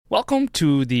Welcome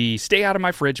to the Stay Out of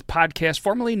My Fridge podcast,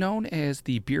 formerly known as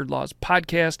the Beard Laws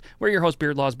Podcast. We're your host,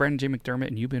 Beard Laws, Brandon J. McDermott,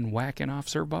 and you've been whacking off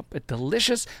Serve Up, a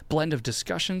delicious blend of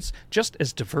discussions just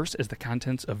as diverse as the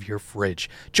contents of your fridge.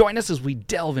 Join us as we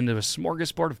delve into a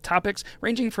smorgasbord of topics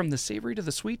ranging from the savory to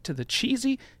the sweet to the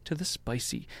cheesy to the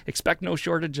spicy. Expect no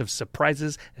shortage of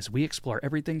surprises as we explore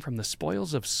everything from the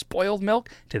spoils of spoiled milk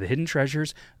to the hidden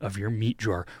treasures of your meat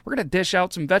drawer. We're going to dish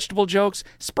out some vegetable jokes,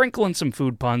 sprinkle in some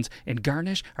food puns, and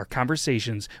garnish our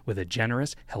conversations with a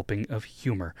generous helping of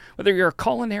humor. Whether you're a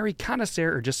culinary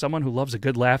connoisseur or just someone who loves a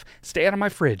good laugh, Stay Out of My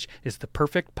Fridge is the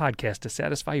perfect podcast to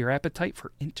satisfy your appetite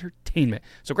for entertainment.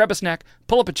 So grab a snack,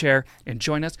 pull up a chair, and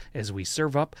join us as we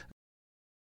serve up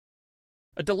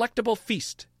a delectable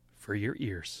feast for your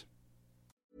ears.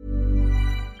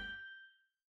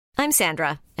 I'm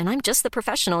Sandra, and I'm just the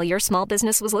professional your small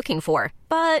business was looking for.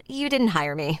 But you didn't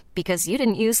hire me because you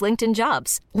didn't use LinkedIn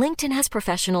Jobs. LinkedIn has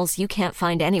professionals you can't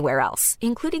find anywhere else,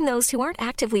 including those who aren't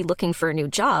actively looking for a new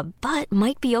job, but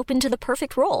might be open to the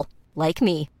perfect role, like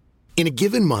me. In a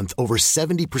given month, over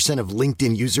 70% of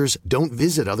LinkedIn users don't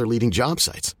visit other leading job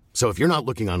sites. So if you're not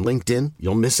looking on LinkedIn,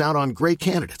 you'll miss out on great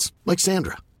candidates like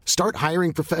Sandra. Start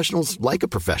hiring professionals like a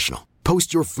professional.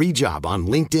 Post your free job on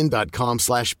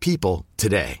linkedin.com/people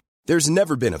today. There's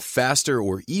never been a faster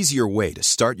or easier way to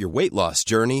start your weight loss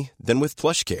journey than with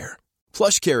PlushCare.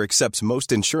 PlushCare accepts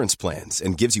most insurance plans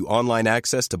and gives you online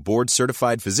access to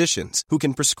board-certified physicians who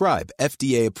can prescribe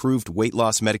FDA-approved weight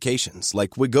loss medications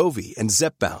like Wegovy and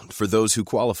Zepbound for those who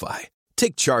qualify.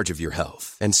 Take charge of your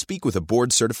health and speak with a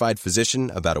board-certified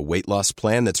physician about a weight loss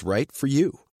plan that's right for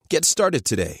you. Get started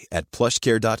today at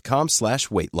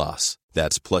plushcare.com/weight loss.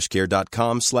 That's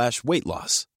plushcare.com/weight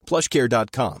loss.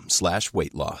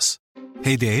 plushcare.com/weight loss.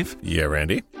 Hey, Dave. Yeah,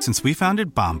 Randy. Since we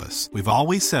founded Bombas, we've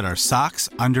always said our socks,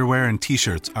 underwear, and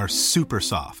T-shirts are super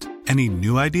soft. Any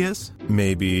new ideas?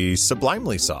 Maybe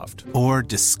sublimely soft. Or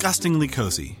disgustingly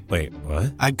cozy. Wait,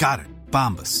 what? I got it.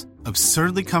 Bombas.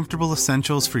 Absurdly comfortable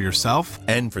essentials for yourself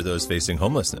and for those facing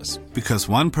homelessness. Because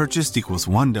one purchased equals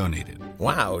one donated.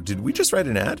 Wow, did we just write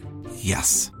an ad?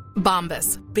 Yes.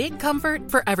 Bombas. Big comfort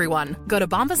for everyone. Go to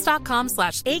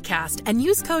bombas.com/ACAST and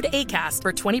use code ACAST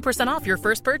for 20% off your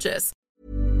first purchase.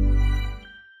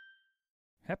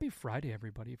 Happy Friday,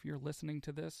 everybody. If you're listening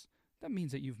to this, that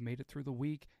means that you've made it through the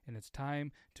week, and it's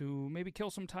time to maybe kill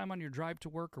some time on your drive to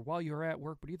work or while you're at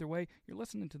work. But either way, you're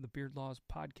listening to the Beard Laws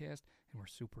Podcast, and we're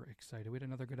super excited. We had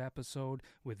another good episode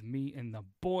with me and the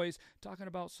boys talking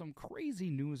about some crazy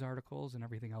news articles and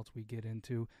everything else we get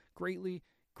into. Greatly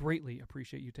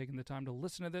appreciate you taking the time to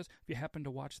listen to this. If you happen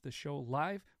to watch the show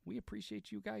live, we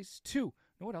appreciate you guys too.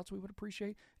 Know what else we would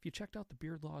appreciate? If you checked out the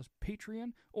Beard Laws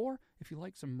Patreon, or if you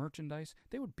like some merchandise,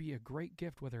 they would be a great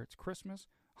gift, whether it's Christmas,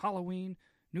 Halloween,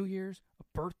 New Year's, a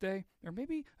birthday, or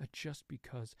maybe a just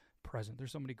because present.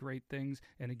 There's so many great things.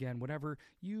 And again, whatever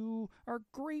you are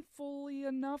gratefully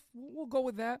enough, we'll go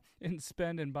with that and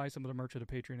spend and buy some of the merch of the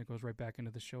Patreon. It goes right back into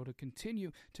the show to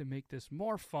continue to make this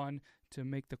more fun, to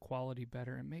make the quality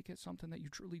better, and make it something that you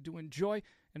truly do enjoy.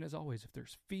 And as always, if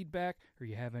there's feedback or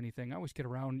you have anything, I always get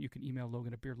around. You can email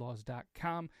Logan at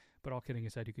beardlaws.com. But all kidding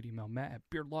aside, you could email Matt at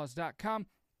beardlaws.com.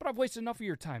 But I've wasted enough of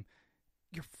your time.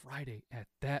 Your Friday at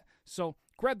that. So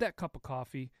grab that cup of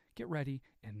coffee, get ready,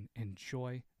 and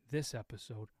enjoy this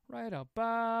episode right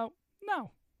about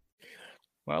now.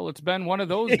 Well, it's been one of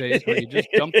those days where you just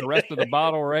dump the rest of the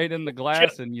bottle right in the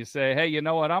glass and you say, hey, you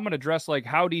know what? I'm going to dress like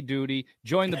Howdy Doody,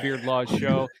 join the Beard Laws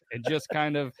show, and just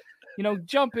kind of,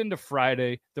 jump into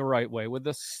Friday the right way with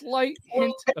a slight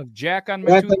hint of Jack on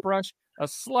my toothbrush, a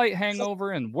slight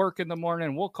hangover, and work in the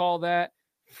morning. We'll call that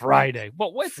Friday.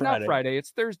 But it's not Friday.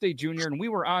 It's Thursday, Junior, and we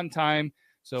were on time.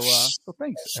 So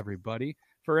thanks, everybody.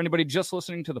 For anybody just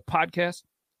listening to the podcast,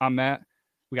 I'm Matt.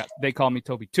 We got They Call Me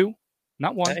Toby 2,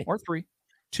 not 1 or 3,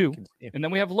 2. And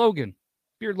then we have Logan,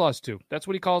 Beard Laws 2. That's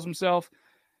what he calls himself.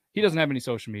 He doesn't have any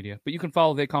social media, but you can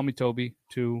follow They Call Me Toby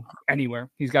 2 anywhere.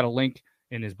 He's got a link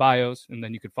in his bios, and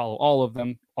then you can follow all of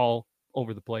them all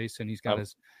over the place. And he's got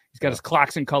his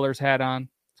Clocks and Colors hat on.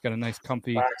 He's got a nice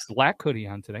comfy black hoodie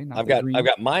on today. I've got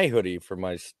my hoodie for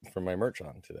my merch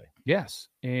on today. Yes,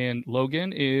 and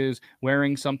Logan is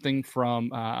wearing something from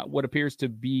what appears to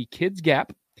be Kids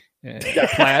Gap.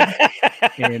 Plaid,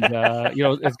 and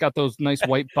it's got those nice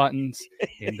white buttons,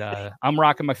 and I'm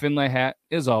rocking my Finlay hat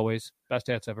as always. Best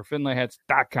hats ever.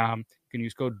 FinlayHats.com. You can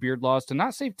use code BeardLaws to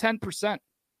not save 10%,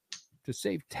 to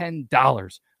save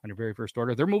 $10 on your very first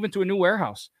order. They're moving to a new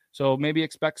warehouse, so maybe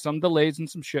expect some delays in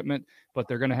some shipment, but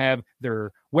they're going to have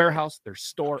their warehouse, their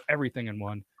store, everything in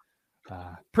one.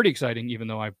 Pretty exciting, even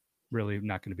though I'm really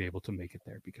not going to be able to make it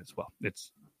there because, well,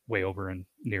 it's way over and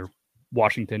near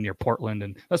Washington near Portland.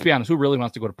 And let's be honest, who really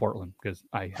wants to go to Portland? Because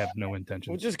I have no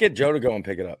intention. We'll just get Joe to go and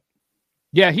pick it up.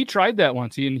 Yeah, he tried that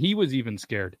once, and he was even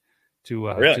scared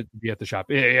to be at the shop.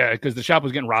 Yeah, because the shop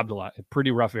was getting robbed a lot. A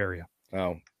pretty rough area.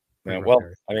 Oh, man. Well,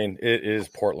 I mean, it is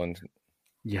Portland.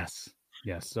 Yes.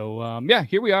 So,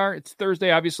 here we are. It's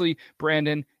Thursday. Obviously,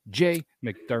 Brandon J.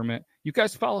 McDermott. You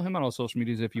guys follow him on all social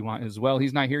medias if you want as well.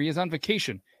 He's not here. He is on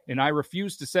vacation, and I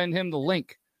refuse to send him the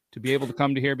link to be able to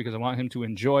come to here because I want him to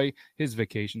enjoy his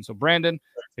vacation. So, Brandon,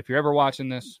 if you're ever watching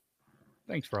this,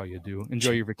 thanks for all you do.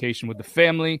 Enjoy your vacation with the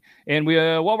family. And we,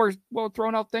 while we're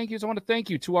throwing out thank yous, I want to thank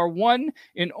you to our one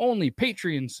and only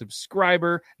Patreon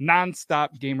subscriber,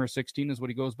 Nonstop Gamer 16 is what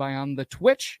he goes by on the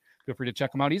Twitch. Feel free to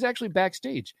check him out. He's actually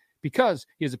backstage because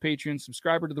he is a Patreon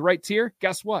subscriber to the right tier.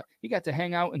 Guess what? He got to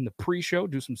hang out in the pre-show,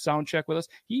 do some sound check with us.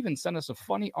 He even sent us a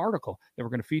funny article that we're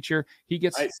going to feature. He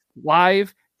gets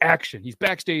live action. He's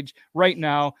backstage right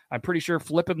now. I'm pretty sure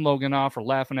flipping Logan off or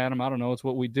laughing at him. I don't know. It's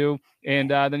what we do.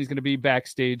 And then he's going to be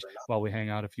backstage while we hang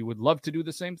out. If you would love to do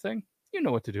the same thing, you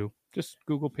know what to do. Just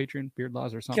Google Patreon Beard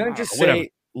Laws or something. Can I just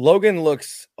say, Logan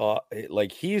looks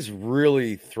like he's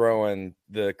really throwing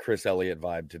the Chris Elliott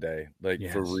vibe today. Like,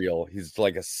 for real. He's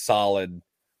like that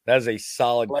is a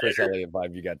solid Chris Elliott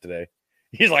vibe you got today.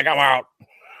 He's like, I'm out.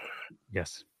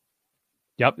 Yes.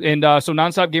 Yep. And so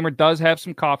Nonstop Gamer does have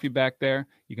some coffee back there.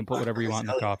 You can put whatever you want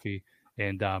in the coffee.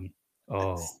 And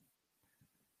wow.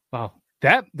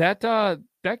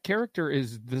 That character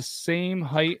is the same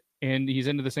height, and he's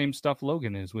into the same stuff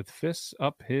Logan is, with fists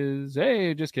up his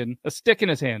just kidding. A stick in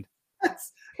his hand.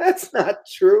 That's not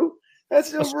true.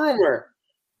 That's a rumor.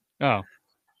 Oh.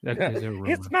 That is a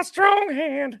rumor. It's my strong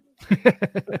hand.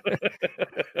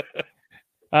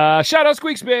 Shout out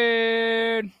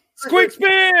Squeaksbeard.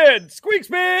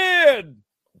 Squeaksbeard!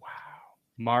 Wow.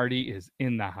 Marty is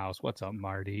in the house. What's up,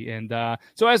 Marty? And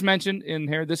so as mentioned in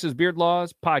here, this is Beard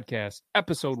Laws Podcast,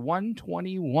 episode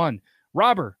 121.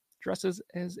 Robber dresses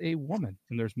as a woman,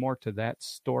 and there's more to that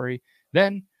story.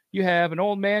 Then you have an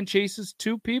old man chases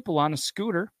two people on a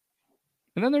scooter,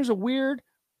 and then there's a weird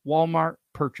Walmart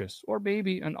purchase, or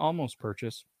maybe an almost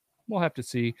purchase. We'll have to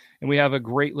see. And we have a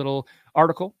great little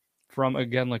article from,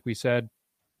 again, like we said,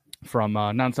 from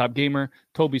Nonstop Gamer.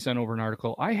 Toby sent over an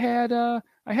article. I had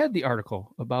the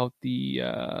article about the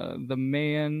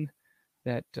man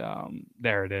that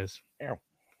there it is.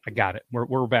 I got it.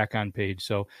 We're back on page.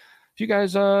 So if you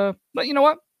guys but you know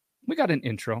what? We got an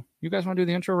intro. You guys want to do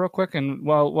the intro real quick? And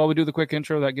while we do the quick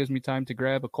intro, that gives me time to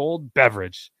grab a cold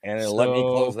beverage. And let me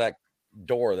close that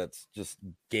door that's just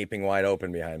gaping wide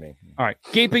open behind me. All right.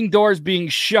 Gaping doors being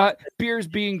shut, beers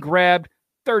being grabbed.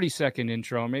 30-second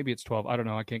intro. Maybe it's 12. I don't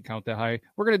know. I can't count that high.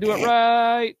 We're going to do it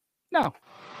right now.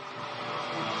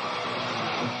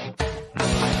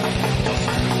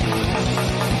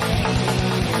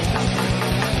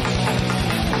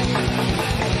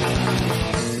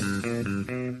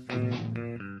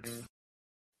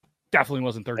 Definitely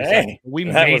wasn't 30 seconds. We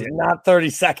made it. Not 30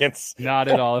 seconds. Not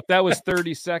at all. If that was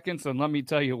 30 seconds, then let me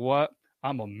tell you what,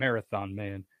 I'm a marathon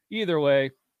man. Either way,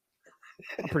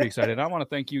 I'm pretty excited. I want to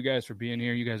thank you guys for being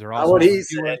here. You guys are awesome. Not what he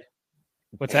said.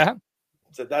 What's that?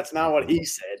 So that's not what he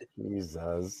said.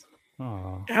 Jesus.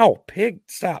 Oh. Ow, pig,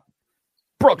 stop.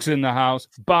 Brooks in the house.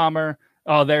 Bomber.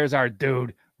 Oh, there's our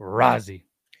dude, Rozzy.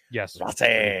 Yes.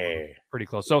 Rozzy. Pretty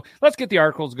close. So let's get the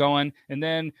articles going. And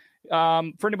then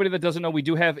for anybody that doesn't know, we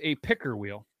do have a picker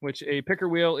wheel, which a picker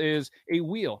wheel is a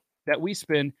wheel that we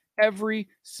spin every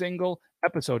single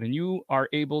episode. And you are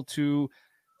able to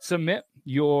submit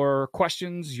your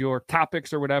questions, your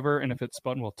topics, or whatever. And if it's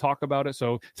spun, we'll talk about it.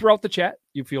 So throughout the chat,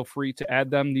 you feel free to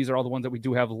add them. These are all the ones that we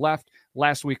do have left.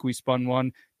 Last week, we spun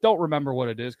one. Don't remember what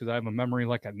it is because I have a memory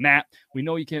like a gnat. We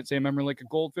know you can't say a memory like a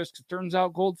goldfish because it turns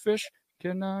out goldfish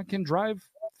can drive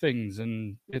things.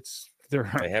 And it's there.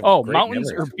 Mountains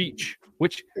memories. Or beach?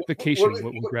 Which vacation would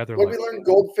we rather like? We learned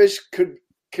goldfish can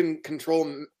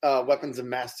control weapons of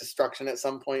mass destruction at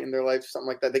some point in their life, something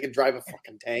like that. They could drive a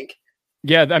fucking tank.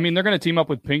 Yeah, I mean, they're going to team up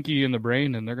with Pinky in the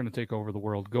Brain, and they're going to take over the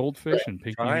world. Goldfish and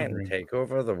Pinky Try in the Brain. Take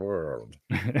over the world.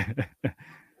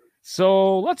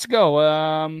 So let's go.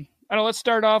 I know. Let's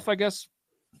start off, I guess.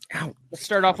 Let's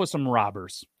start off with some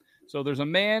robbers. So there's a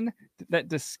man that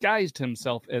disguised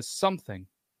himself as something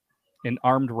in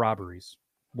armed robberies.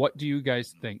 What do you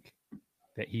guys think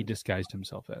that he disguised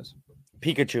himself as?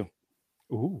 Pikachu.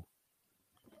 Ooh.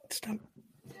 Stop.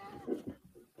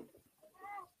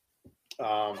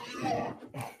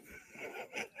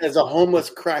 As a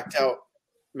homeless, cracked out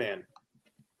man.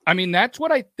 I mean, that's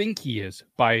what I think he is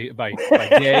by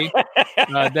day.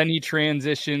 Then he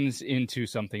transitions into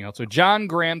something else. So John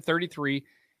Graham, 33,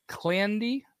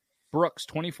 Clandy Brooks,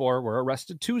 24, were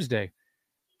arrested Tuesday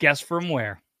Guess from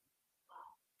where?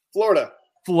 Florida.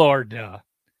 Florida.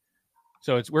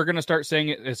 So we're going to start saying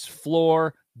it as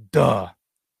Florida.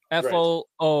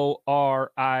 Floriduh.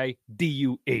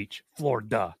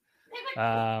 Florida.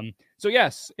 So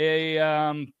yes,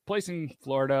 a place in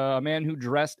Florida, a man who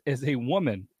dressed as a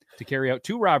woman to carry out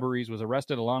 2 robberies was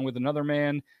arrested along with another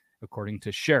man, according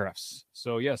to sheriffs.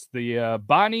 So yes, the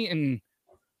Bonnie and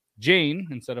Jane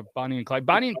instead of Bonnie and Clyde.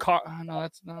 Bonnie and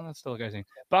that's still a guy's name.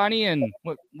 Bonnie and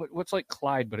what's like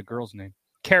Clyde but a girl's name?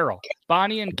 Carol.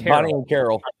 Bonnie and Carol. Bonnie and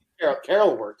Carol.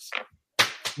 Carol works.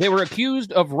 They were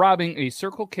accused of robbing a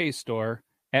Circle K store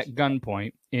at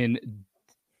gunpoint in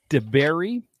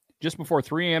DeBerry just before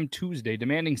 3 a.m. Tuesday,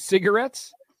 demanding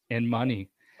cigarettes and money.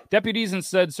 Deputies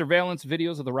said surveillance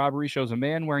videos of the robbery shows a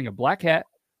man wearing a black hat,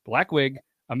 black wig,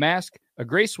 a mask, a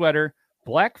gray sweater,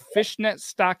 black fishnet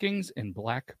stockings, and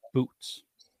black boots.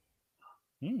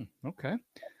 Okay.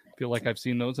 Feel like I've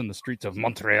seen those in the streets of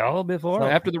Montreal before.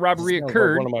 After the robbery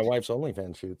occurred, like one of my wife's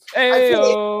OnlyFans shoots. I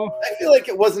feel like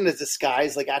it wasn't a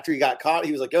disguise. Like after he got caught,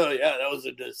 he was like, "Oh yeah, that was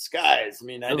a disguise." I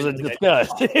mean, that was a disguise.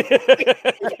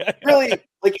 Really,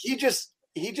 like he just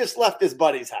left his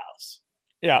buddy's house.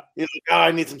 Yeah, he's like, "Oh,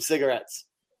 I need some cigarettes.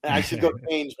 I should go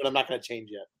change, but I'm not going to change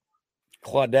yet."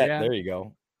 Claudette, there you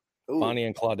go. Ooh. Bonnie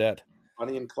and Claudette.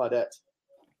 Bonnie and Claudette.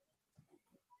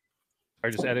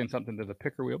 I'm just adding something to the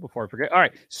picker wheel before I forget. All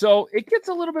right, so it gets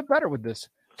a little bit better with this.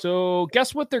 So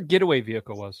guess what their getaway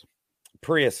vehicle was?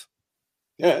 Prius.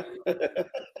 Yeah.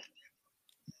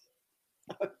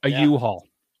 A U-Haul.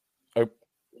 Oh.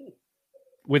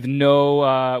 With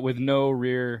no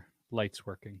rear lights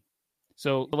working.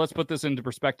 So let's put this into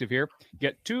perspective here.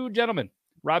 Get 2 gentlemen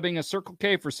robbing a Circle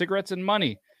K for cigarettes and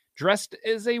money, dressed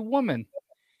as a woman,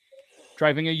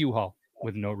 driving a U-Haul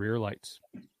with no rear lights.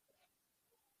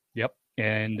 Yep.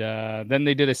 And then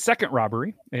they did a second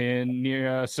robbery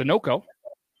near Sunoco, all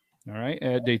right,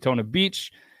 at Daytona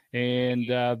Beach. And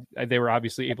they were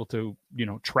obviously able to,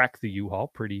 track the U-Haul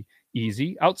pretty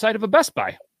easy outside of a Best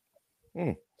Buy.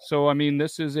 So, I mean,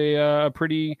 this is a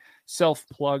pretty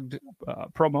self-plugged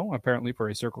promo, apparently, for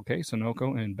a Circle K,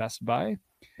 Sunoco, and Best Buy.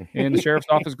 And the sheriff's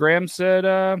office, Graham, said,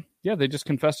 they just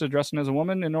confessed to dressing as a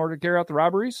woman in order to carry out the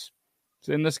robberies.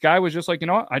 And this guy was just like, you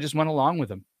know what? I just went along with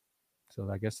him. So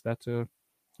I guess that's a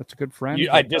good friend.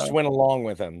 I just went along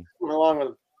with him.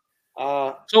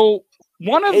 So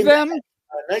one of them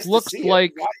looks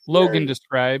like Logan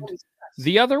described.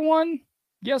 The other one,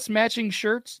 yes, matching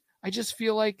shirts. I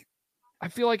feel like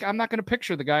I'm not going to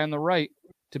picture the guy on the right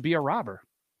to be a robber.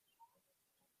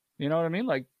 You know what I mean?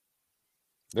 Like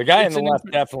the guy on the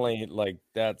left, definitely like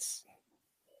that's.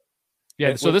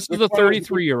 Yeah. So this is the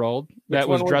 33-year-old that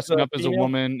was dressing up as a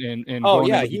woman and oh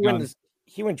yeah,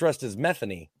 he went dressed as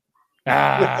Metheny.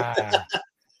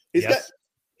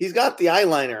 He's got the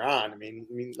eyeliner on. I mean,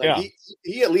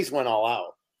 he at least went all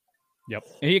out. Yep.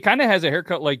 And he kind of has a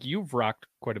haircut like you've rocked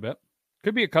quite a bit.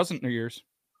 Could be a cousin of yours.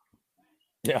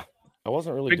 Yeah. I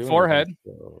wasn't really big forehead.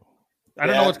 So. I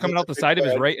don't know what's coming out the side of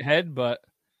his right head, but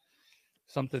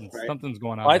something's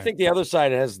going on. Well, I think the other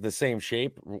side has the same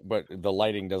shape, but the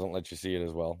lighting doesn't let you see it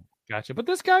as well. Gotcha. But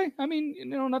this guy, I mean,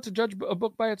 not to judge a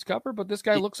book by its cover, but this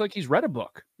guy looks like he's read a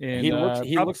book. And he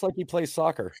looks like he plays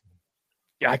soccer.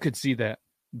 Yeah, I could see that.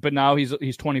 But now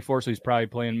he's 24, so he's probably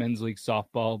playing men's league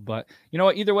softball. But you know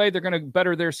what? Either way, they're going to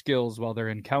better their skills while they're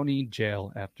in county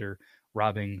jail after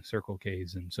robbing Circle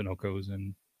K's and Sunocos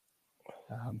and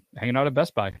hanging out at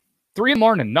Best Buy. 3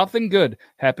 a.m. Nothing good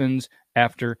happens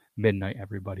after midnight.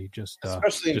 Everybody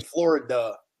especially in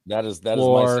Florida. That is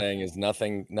my saying is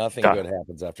nothing good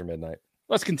happens after midnight.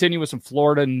 Let's continue with some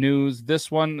Florida news. This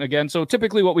one again. So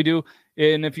typically what we do,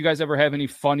 and if you guys ever have any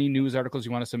funny news articles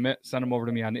you want to submit, send them over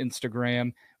to me on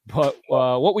Instagram. But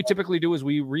what we typically do is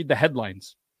we read the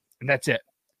headlines, and that's it.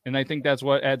 And I think that's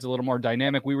what adds a little more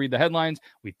dynamic. We read the headlines.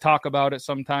 We talk about it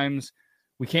sometimes.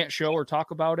 We can't show or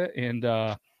talk about it. And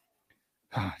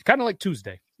kind of like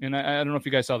Tuesday. And I don't know if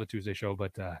you guys saw the Tuesday show,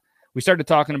 but we started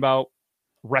talking about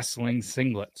wrestling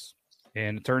singlets.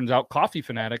 And it turns out Coffee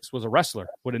Fanatics was a wrestler.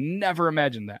 Would have never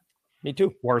imagined that. Me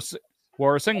too. Wore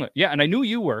a singlet. Yeah, and I knew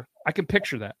you were. I can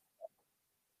picture that.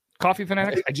 Coffee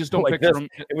Fanatics, I just don't like picture him.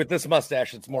 With this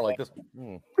mustache, it's more like this.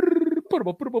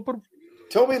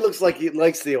 Toby looks like he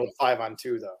likes the old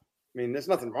 5-on-2, though. I mean, there's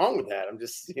nothing wrong with that. I'm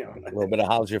just, a little bit of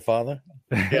how's your father?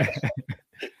 Yeah.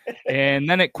 And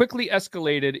then it quickly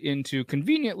escalated into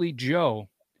conveniently Joe.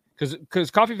 Because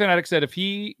Coffee Fanatic said if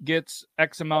he gets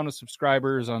X amount of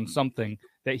subscribers on something,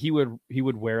 that he would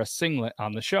wear a singlet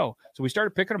on the show. So we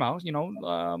started picking them out,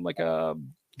 like a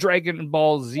Dragon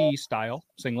Ball Z style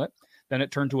singlet. Then it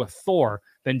turned to a Thor.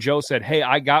 Then Joe said, "Hey,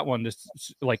 I got one this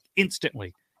like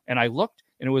instantly." And I looked,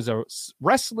 and it was a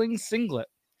wrestling singlet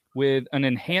with an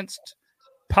enhanced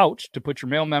pouch to put your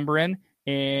male member in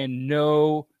and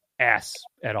no ass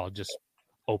at all, just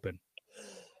open.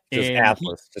 Just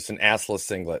assless, just an assless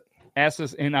singlet.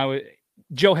 Assless, and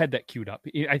Joe had that queued up.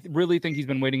 I really think he's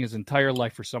been waiting his entire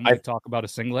life for someone to talk about a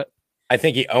singlet. I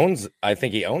think he owns it. I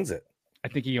think he owns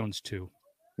 2.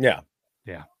 Yeah.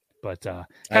 But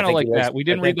kind of like that. We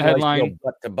didn't read the headline.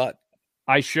 Butt to butt.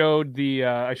 I showed the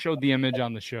image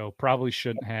on the show. Probably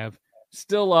shouldn't have.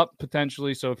 Still up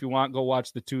potentially. So if you want, go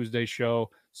watch the Tuesday show,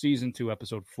 season 2,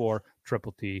 episode 4,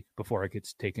 Triple T, before it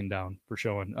gets taken down for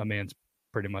showing a man's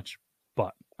pretty much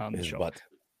butt on the show. Butt.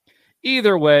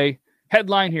 Either way,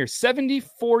 headline here: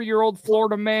 74-year-old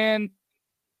Florida man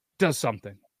does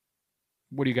something.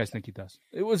 What do you guys think he does?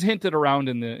 It was hinted around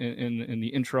in the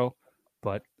intro,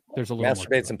 but there's a little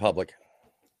masturbates in public.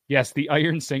 Yes, the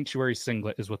Iron Sanctuary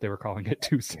singlet is what they were calling it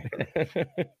Tuesday.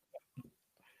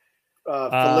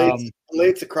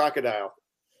 Fillets a crocodile.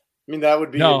 I mean, that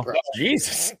would be impressive.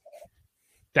 Jesus.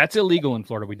 That's illegal in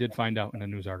Florida. We did find out in a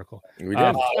news article. We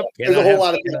did. There's a whole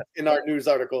lot of things in our news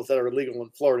articles that are illegal in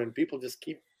Florida, and people just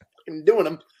keep doing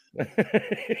them.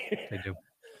 They do.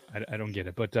 I don't get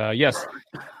it. But yes,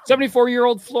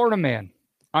 74-year-old Florida man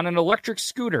on an electric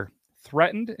scooter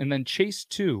threatened and then chased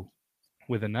 2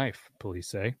 with a knife, police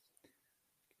say.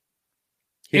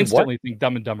 Instantly think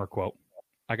Dumb and Dumber quote.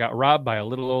 I got robbed by a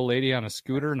little old lady on a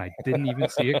scooter, and I didn't even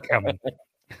see it coming.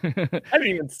 I didn't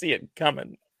even see it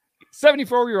coming.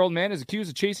 74-year-old man is accused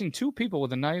of chasing 2 people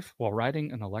with a knife while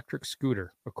riding an electric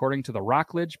scooter, according to the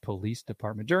Rockledge Police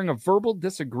Department. During a verbal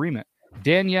disagreement,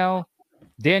 Daniel,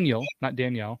 not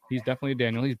Danielle. He's definitely a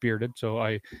Daniel. He's bearded,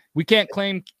 so we can't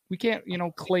claim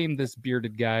this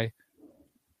bearded guy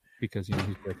because he's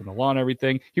breaking the law and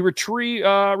everything. He retrieved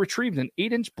an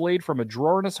 8-inch blade from a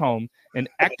drawer in his home and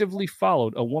actively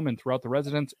followed a woman throughout the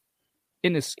residence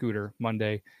in his scooter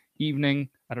Monday evening.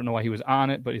 I don't know why he was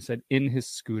on it, but he said in his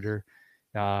scooter.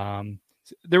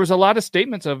 There was a lot of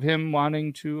statements of him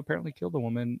wanting to apparently kill the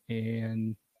woman,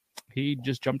 and he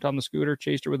just jumped on the scooter,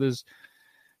 chased her with his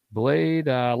blade.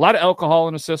 A lot of alcohol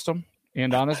in his system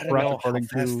and on his breath, according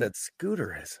to that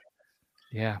scooter is.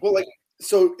 Yeah. Well,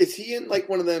 so is he in like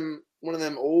one of them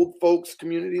old folks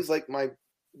communities like my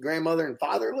grandmother and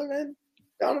father live in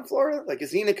down in Florida? Like,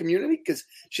 is he in a community? Because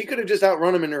she could have just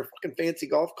outrun him in her fucking fancy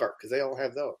golf cart because they all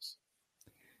have those.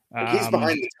 Like, he's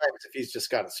behind the times if he's just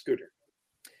got a scooter.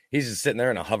 He's just sitting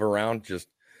there in a hover round, just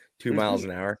 2 miles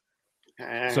an hour.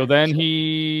 So then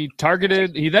he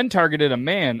then targeted a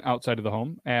man outside of the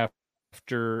home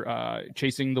after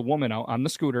chasing the woman out on the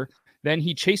scooter. Then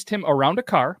he chased him around a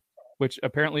car, which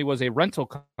apparently was a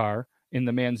rental car in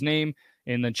the man's name,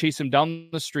 and then chased him down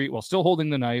the street while still holding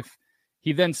the knife.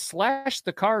 He then slashed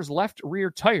the car's left rear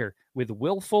tire with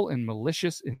willful and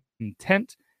malicious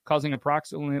intent, causing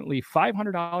approximately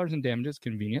 $500 in damages.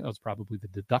 Convenient. That was probably the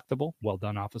deductible. Well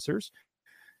done, officers.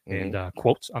 And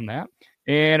quotes on that.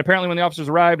 And apparently when the officers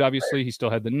arrived, obviously he still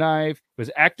had the knife,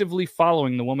 was actively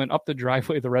following the woman up the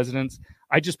driveway of the residence.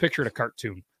 I just pictured a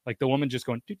cartoon, like the woman just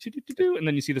going, do, and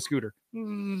then you see the scooter.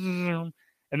 And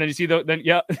then you see just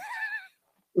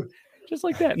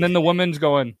like that. And then the woman's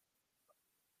going,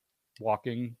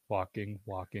 walking.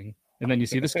 And then you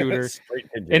see the scooter.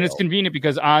 And it's convenient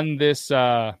because on this,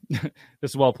 this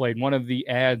is well played. One of the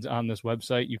ads on this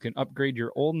website, you can upgrade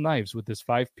your old knives with this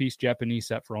 5-piece Japanese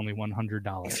set for only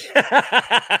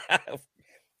 $100. Of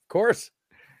course.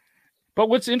 But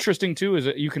what's interesting too is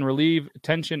that you can relieve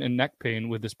tension and neck pain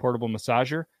with this portable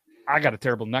massager. I got a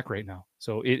terrible neck right now,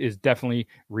 so it is definitely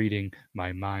reading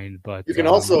my mind. But you can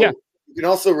also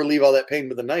relieve all that pain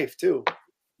with a knife too.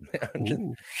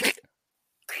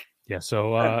 Yeah,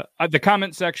 so the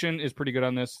comment section is pretty good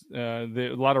on this.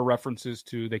 A lot of references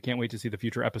to they can't wait to see the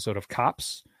future episode of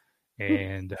Cops.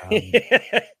 And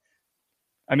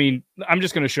I mean, I'm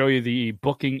just going to show you the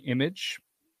booking image.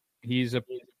 Jesus,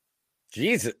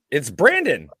 it's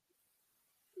Brandon.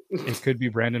 It could be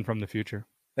Brandon from the future.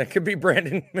 That could be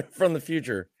Brandon from the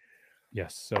future.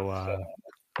 Yes, so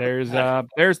there's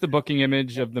the booking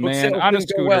image of the man on a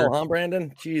scooter. Well, huh,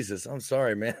 Brandon? Jesus, I'm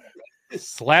sorry, man.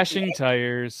 Slashing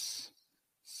tires,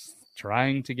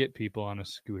 trying to get people on a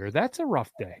scooter. That's a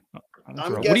rough day.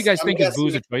 What do you guys think his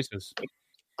booze choices?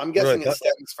 I'm guessing it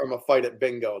stems from a fight at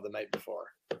bingo the night before.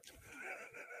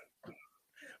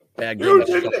 You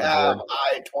didn't have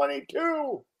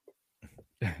I-22.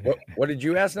 What did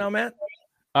you ask now, Matt?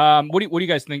 What do you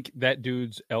guys think that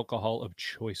dude's alcohol of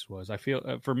choice was? I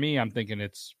feel for me, I'm thinking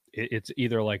it's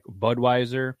either like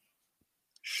Budweiser,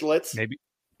 Schlitz,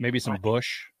 maybe some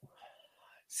Busch.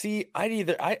 See,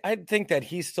 I'd think that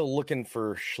he's still looking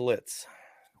for Schlitz.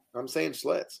 I'm saying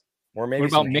Schlitz. Or maybe what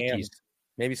about some Mickey's? Hams.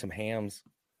 Maybe some Hams.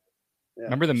 Yeah.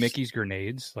 Remember the Mickey's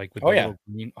grenades? Like with little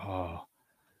green. Oh,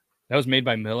 that was made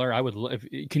by Miller. I would.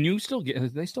 Can you still get? Do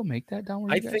they still make that down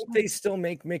where I think they still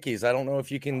make Mickey's. I don't know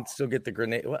if you can still get the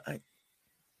grenade.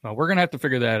 Well, we're gonna have to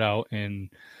figure that out and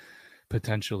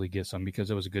potentially get some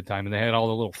because it was a good time, and they had all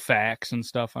the little facts and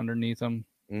stuff underneath them.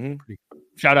 Mm-hmm.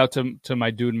 Shout out to my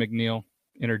dude McNeil,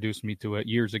 introduced me to it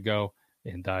years ago,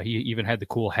 and he even had the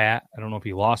cool hat. I don't know if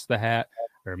he lost the hat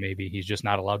or maybe he's just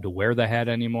not allowed to wear the hat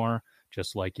anymore.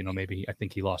 Just like, maybe I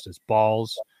think he lost his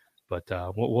balls, but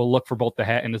we'll look for both the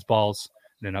hat and his balls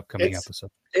in an upcoming episode.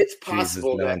 It's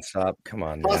possible nonstop. Come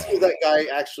on, possible that guy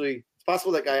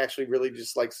actually really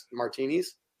just likes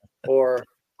martinis, or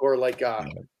like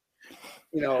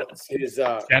his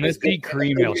Genesee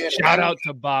Cream Ale. Shout out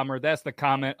to Bomber. That's the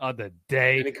comment of the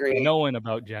day. Knowing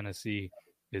about Genesee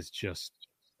is just,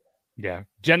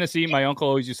 Genesee. My uncle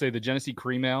always used to say the Genesee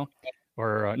Cream Ale,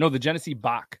 or the Genesee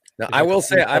Bach. Now, I will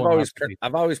say I've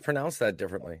always pronounced that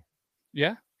differently.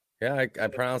 Yeah, I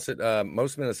pronounce it.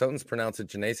 Most Minnesotans pronounce it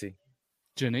Genesee.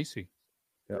 Genesee.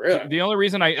 Yeah. Really? The only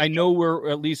reason I know we're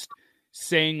at least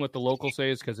saying what the locals say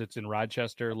is because it's in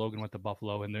Rochester. Logan went to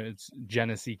Buffalo, and it's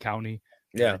Genesee County.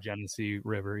 Yeah, Genesee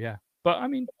River. Yeah, but I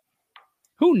mean,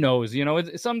 who knows?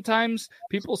 Sometimes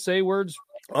people say words.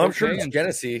 I'm sure it's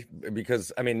Genesee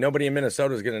because nobody in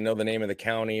Minnesota is going to know the name of the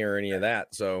county or any of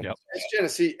that. So it's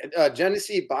Genesee.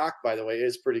 Genesee Bach, by the way,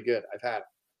 is pretty good. I've had it.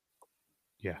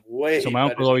 Yeah. So my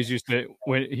uncle always used to,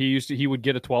 he would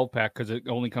get a 12-pack because it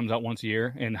only comes out once a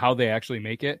year. And how they actually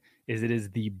make it is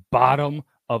the bottom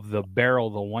of the barrel.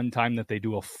 The one time that they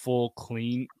do a full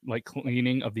cleaning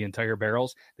of the entire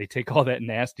barrels, they take all that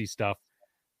nasty stuff,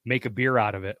 make a beer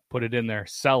out of it, put it in there,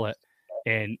 sell it,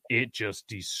 and it just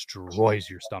destroys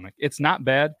your stomach. It's not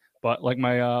bad, but like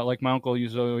my uncle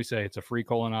used to always say, it's a free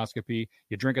colonoscopy.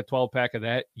 You drink a 12-pack of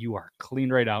that, you are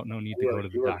clean right out. No need to go to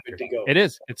the doctor. It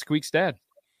is. It's Squeak's dad.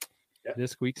 Yep.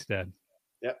 This Squeak's dad.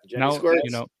 Yep. Now,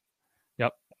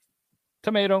 yep.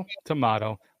 Tomato.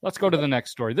 Let's go to the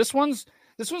next story. This one's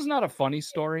not a funny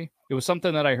story. It was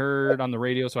something that I heard on the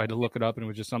radio, so I had to look it up, and it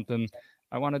was just something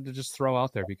I wanted to just throw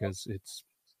out there because it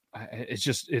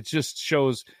just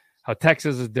shows how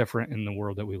Texas is different, and the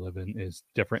world that we live in is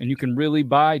different. And you can really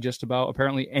buy just about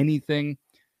apparently anything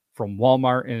from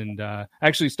Walmart. And I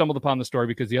actually stumbled upon the story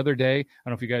because the other day, I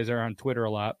don't know if you guys are on Twitter a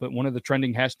lot, but one of the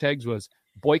trending hashtags was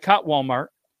boycott Walmart.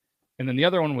 And then the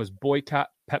other one was boycott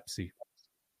Pepsi.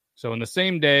 So in the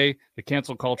same day, the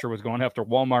cancel culture was going after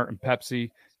Walmart and Pepsi.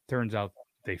 Turns out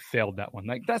they failed that one.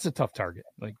 Like, that's a tough target,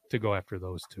 like, to go after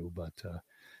those two. But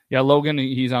Logan,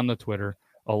 he's on the Twitter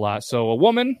a lot. So a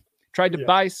woman tried to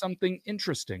buy something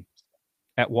interesting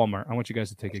at Walmart. I want you guys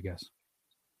to take a guess.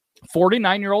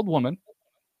 49-year-old woman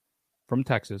from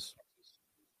Texas.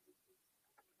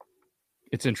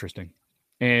 It's interesting.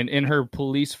 And in her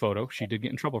police photo, she did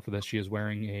get in trouble for this. She is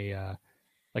wearing a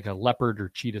leopard or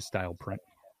cheetah style print.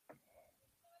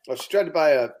 Well, she tried to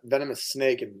buy a venomous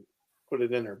snake and put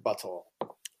it in her butthole.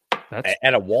 That's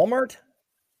at a Walmart?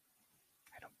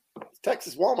 It's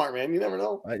Texas Walmart, man. You never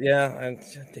know.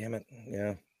 Damn it.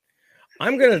 Yeah.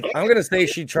 I'm gonna say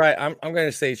she tried. I'm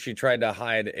gonna say she tried to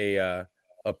hide a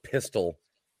pistol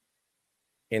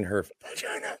in her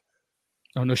vagina.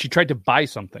 Oh no, she tried to buy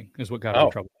something. Is what got her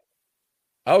in trouble.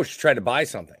 Oh, she tried to buy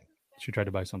something.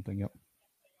 Yep.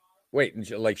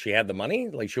 Wait, like she had the money?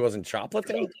 Like she wasn't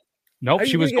shoplifting? Nope,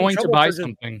 she was going to buy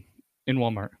something in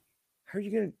Walmart. How are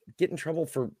you going to get in trouble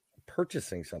for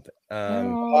purchasing something?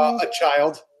 A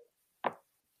child.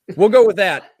 We'll go with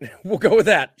that.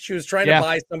 She was trying to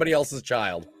buy somebody else's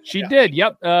child. She did.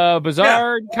 Yep.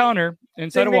 Bizarre encounter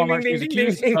inside of Walmart. She was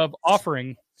accused of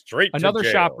offering another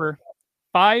shopper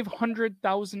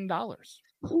 $500,000.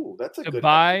 Ooh, that's a to good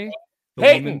buy the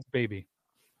woman's baby.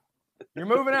 You're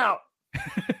moving out.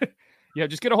 Yeah,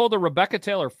 just get a hold of Rebecca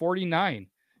Taylor, 49.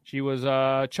 She was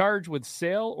charged with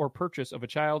sale or purchase of a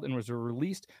child and was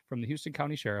released from the Houston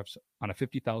County Sheriff's on a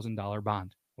 $50,000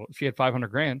 bond. Well, she had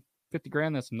 $500,000.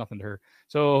 $50,000, that's nothing to her.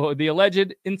 So the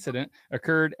alleged incident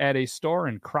occurred at a store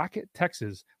in Crockett,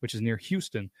 Texas, which is near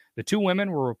Houston. The two women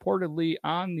were reportedly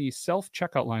on the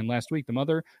self-checkout line last week. The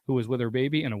mother, who was with her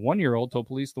baby and a 1-year-old, told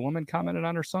police the woman commented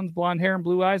on her son's blonde hair and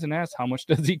blue eyes and asked, how much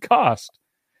does he cost?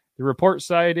 The report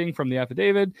citing from the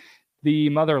affidavit, the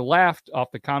mother laughed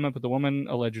off the comment, but the woman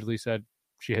allegedly said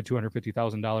she had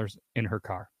 $250,000 in her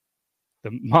car.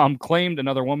 The mom claimed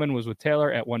another woman was with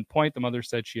Taylor at one point. The mother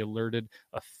said she alerted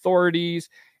authorities,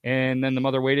 and then the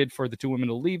mother waited for the two women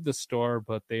to leave the store,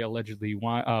 but they allegedly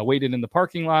waited in the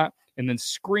parking lot and then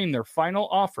screamed their final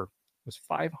offer was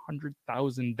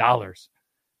 $500,000.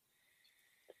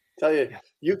 Tell you,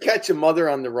 you catch a mother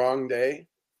on the wrong day,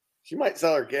 she might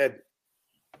sell her kid.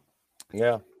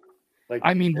 Yeah. Like,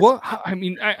 I mean,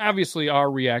 obviously our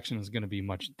reaction is going to be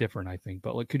much different, I think.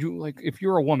 But like, could you, like, if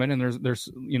you're a woman and there's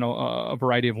a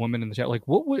variety of women in the chat, like,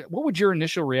 what would your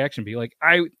initial reaction be? Like,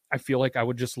 I feel like I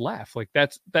would just laugh. Like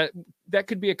that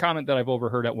could be a comment that I've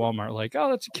overheard at Walmart. Like,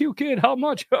 oh, that's a cute kid. How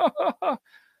much?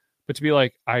 But to be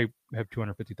like, I have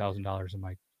 $250,000 in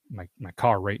my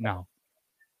car right now.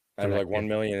 I'd like $1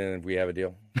 million, and if we have a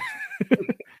deal,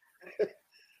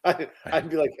 I'd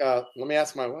be like, let me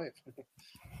ask my wife.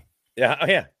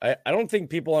 Yeah. I don't think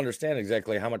people understand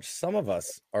exactly how much some of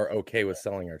us are okay with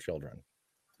selling our children.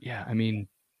 Yeah, I mean,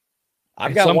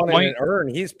 I've got one in an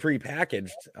urn. He's prepackaged.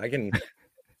 I can.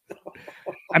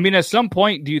 I mean, at some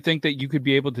point, do you think that you could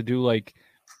be able to do like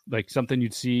something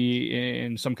you'd see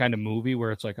in some kind of movie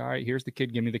where it's like, all right, here's the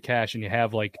kid, give me the cash, and you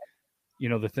have like,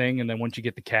 the thing, and then once you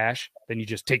get the cash, then you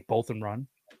just take both and run?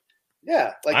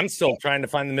 Yeah, like I'm still trying to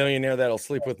find the millionaire that'll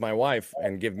sleep with my wife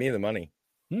and give me the money.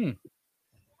 Yeah,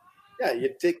 you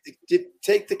take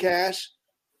the cash.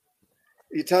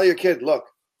 You tell your kid, look,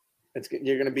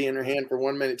 you're going to be in her hand for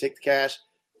 1 minute. Take the cash.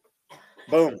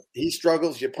 Boom. He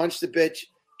struggles. You punch the bitch.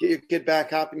 Get your kid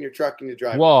back, hop in your truck, and you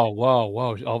drive. Whoa.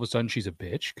 All of a sudden, she's a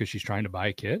bitch because she's trying to buy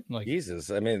a kid. Like, Jesus,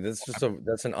 I mean,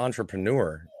 that's an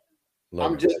entrepreneur.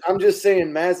 I'm just saying,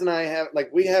 Maz and I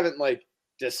we haven't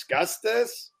discussed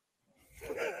this.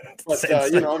 But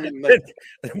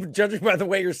judging by the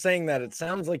way you're saying that, it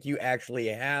sounds like you actually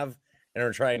have and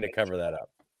are trying to cover that up.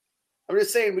 I'm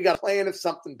just saying we got a plan if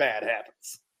something bad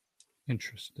happens.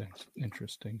 Interesting.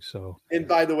 So, and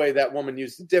by the way, that woman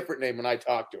used a different name when I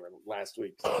talked to her last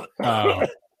week. So.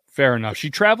 Fair enough. She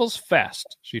travels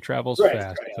fast. Fast.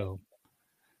 Right. So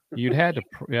you'd had to,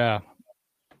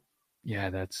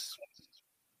 that's.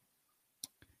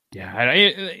 Yeah,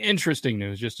 interesting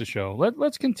news just to show.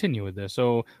 Let's continue with this.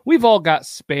 So we've all got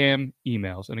spam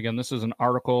emails. And again, this is an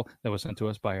article that was sent to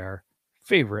us by our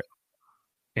favorite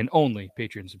and only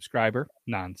Patreon subscriber,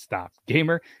 Nonstop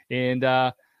Gamer, and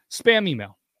spam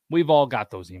email. We've all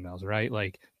got those emails, right?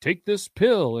 Like, take this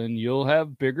pill and you'll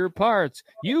have bigger parts.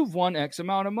 You've won X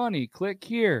amount of money. Click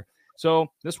here. So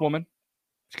this woman,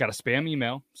 she got a spam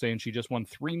email saying she just won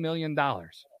 $3 million. And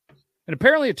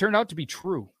apparently it turned out to be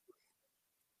true.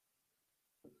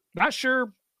 Not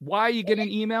sure why you get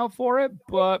an email for it,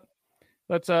 but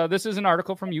this is an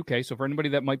article from UK. So for anybody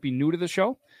that might be new to the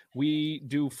show, we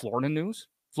do Florida news,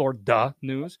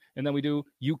 and then we do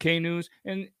UK news,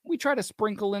 and we try to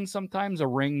sprinkle in sometimes a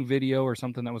Ring video or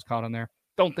something that was caught on there.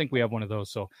 Don't think we have one of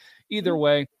those. So either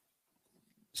way,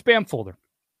 spam folder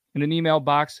in an email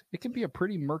box, it can be a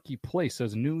pretty murky place,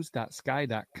 says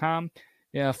news.sky.com.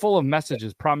 Yeah, full of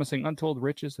messages promising untold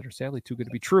riches that are sadly too good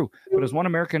to be true. But as one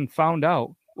American found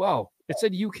out, it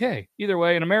said UK. Either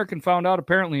way, an American found out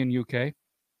apparently in UK.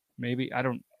 Maybe, I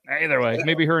don't, either way,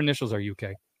 maybe her initials are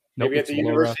UK. Nope, maybe at the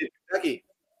University of Kentucky.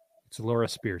 It's Laura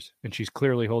Spears, and she's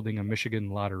clearly holding a Michigan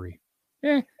lottery.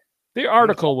 The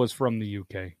article was from the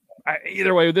UK.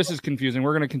 Either way, this is confusing.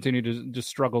 We're going to continue to just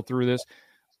struggle through this.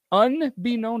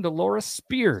 Unbeknown to Laura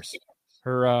Spears,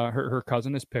 her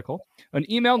cousin is Pickle,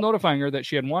 an email notifying her that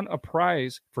she had won a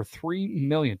prize for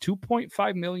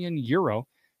 2.5 million euro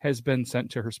has been sent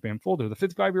to her spam folder. The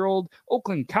 55-year-old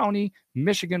Oakland County,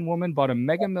 Michigan woman bought a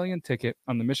Mega Million ticket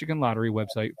on the Michigan Lottery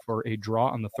website for a draw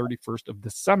on the 31st of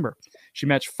December. She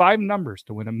matched 5 numbers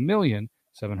to win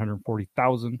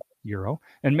 €1,740,000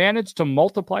 and managed to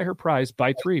multiply her prize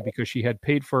by 3 because she had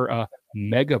paid for a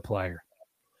Megaplier.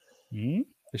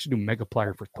 They should do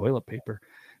Megaplier for toilet paper.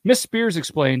 Miss Spears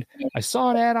explained, I saw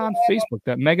an ad on Facebook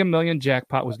that Mega Million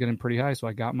jackpot was getting pretty high, so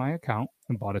I got my account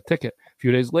and bought a ticket. A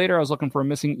few days later, I was looking for a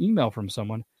missing email from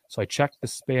someone, so I checked the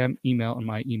spam email in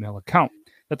my email account.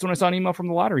 That's when I saw an email from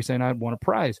the lottery saying I had won a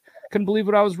prize. Couldn't believe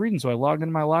what I was reading, so I logged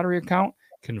into my lottery account,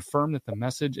 confirmed that the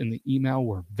message and the email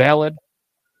were valid,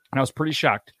 and I was pretty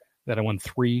shocked that I won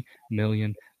 $3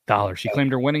 million. She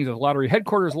claimed her winnings at the lottery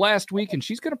headquarters last week, and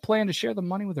she's going to plan to share the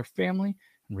money with her family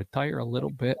and retire a little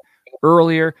bit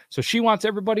earlier. So she wants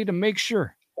everybody to make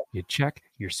sure you check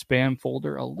your spam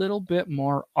folder a little bit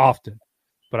more often.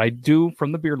 But I do,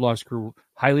 from the Beard Laws crew,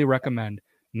 highly recommend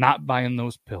not buying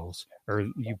those pills, or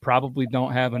you probably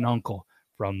don't have an uncle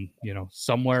from,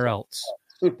 somewhere else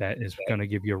that is going to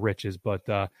give you riches. But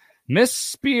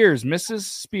Mrs.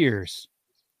 Spears,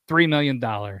 $3 million.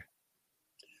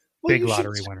 Big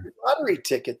lottery winner. Lottery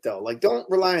ticket, though. Don't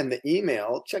rely on the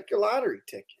email. Check your lottery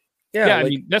ticket. Yeah, I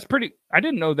mean, that's pretty. I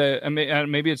didn't know that. I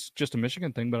mean, maybe it's just a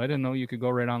Michigan thing, but I didn't know you could go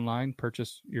right online,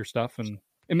 purchase your stuff, and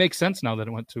it makes sense now that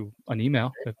it went to an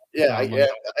email. I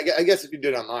guess if you do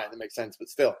it online, that makes sense. But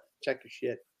still, check your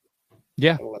shit.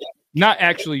 Yeah. Not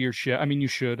actually your shit. I mean, you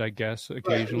should, I guess,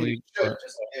 occasionally. Right.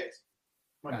 Just in case.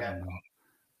 I don't know.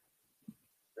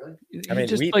 Really? I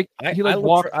mean,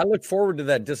 I look forward to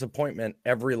that disappointment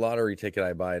every lottery ticket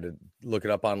I buy to look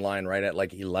it up online right at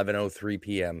like 11:03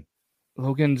 p.m.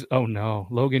 Logan,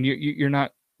 you're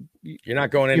not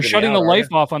going in. You're shutting the life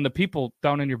off on the people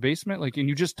down in your basement, like, and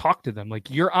you just talk to them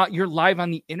like you're live on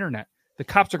the internet. The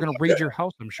cops are going to raid your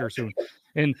house, I'm sure, soon.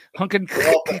 And Hunkin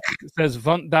says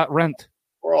rent.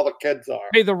 Where all the kids are.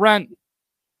 Pay the rent.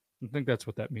 I think that's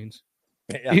what that means.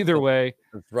 Yeah. Either way,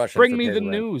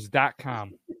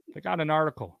 bringmethenews.com. They got an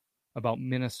article about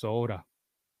Minnesota.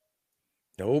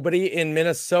 Nobody in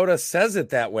Minnesota says it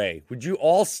that way. Would you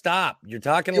all stop? You're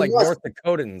talking like North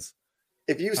Dakotans.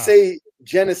 If you say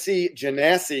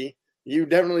Genasi, you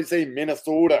definitely say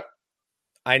Minnesota.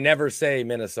 I never say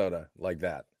Minnesota like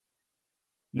that.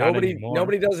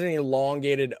 Nobody does an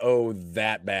elongated O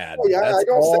that bad. Oh, yeah, that's I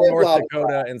don't all say North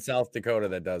Dakota and South Dakota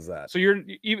that does that. So you're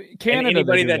Canada. And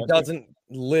anybody that doesn't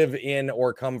live in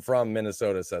or come from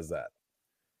Minnesota says that.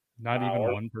 Not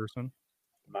even one person.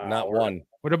 Not one.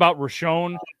 What about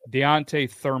Rashon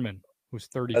Deontay Thurman, who's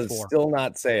 34? Does still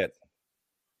not say it.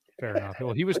 Fair enough.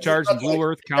 Well, he was charged in Blue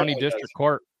Earth County District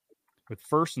Court with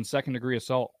first and second degree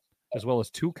assault, as well as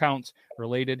 2 counts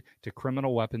related to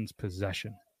criminal weapons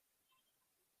possession.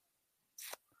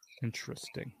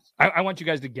 Interesting. I want you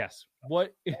guys to guess.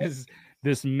 What is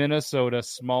this Minnesota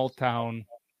small town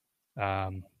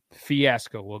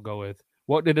fiasco we'll go with?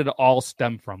 What did it all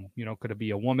stem from? Could it be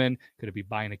a woman? Could it be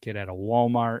buying a kid at a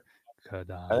Walmart? I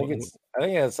think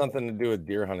it has something to do with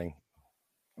deer hunting.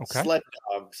 Okay. Sled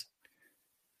dogs.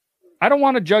 I don't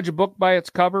want to judge a book by its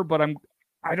cover, but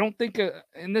I don't think,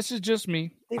 and this is just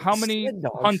me. How many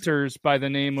hunters by the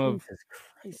name of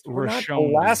Rashon?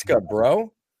 Alaska,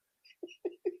 bro.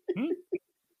 You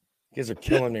guys are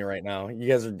killing me right now. You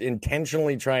guys are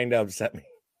intentionally trying to upset me.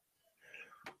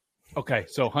 Okay,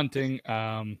 so hunting.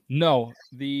 No,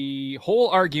 the whole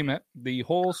argument, the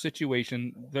whole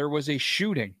situation, there was a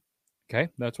shooting. Okay,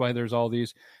 that's why there's all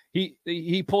these. He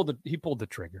pulled the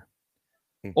trigger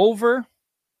over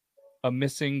a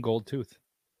missing gold tooth.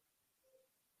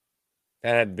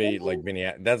 That had to be like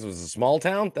Minneapolis. That was a small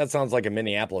town. That sounds like a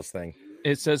Minneapolis thing.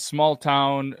 It says small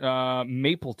town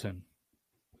Mapleton.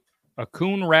 A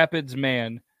Coon Rapids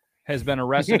man has been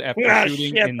arrested after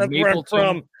shooting in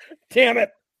Mapleton. Damn it!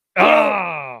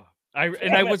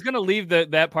 I was going to leave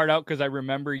that part out because I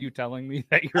remember you telling me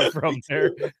that you're from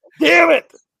there. Damn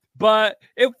it! But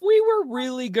if we were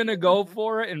really going to go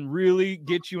for it and really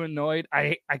get you annoyed,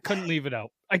 I couldn't leave it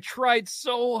out. I tried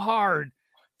so hard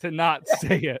to not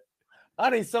say it.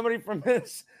 Honey, somebody from Coon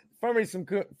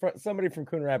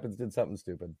Rapids did something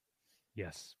stupid.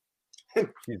 Yes.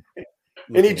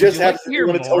 And he just has to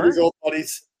want to tell his old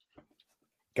buddies.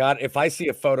 God, if I see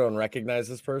a photo and recognize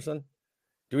this person,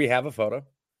 do we have a photo?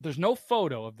 There's no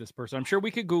photo of this person. I'm sure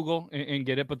we could Google and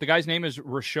get it, but the guy's name is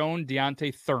Rashon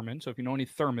Deontay Thurman. So if you know any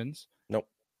Thurmans, nope.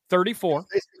 34.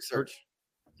 Facebook search.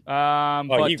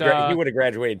 He would have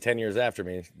graduated 10 years after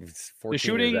me. The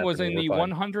shooting was in the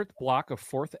 100th block of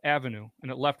 4th Avenue,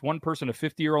 and it left one person, a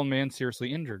 50-year-old man,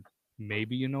 seriously injured.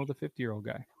 Maybe you know the 50-year-old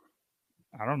guy.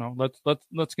 I don't know.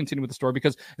 Let's continue with the story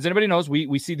because, as anybody knows,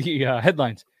 we see the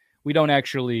headlines. We don't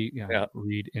actually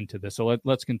read into this. So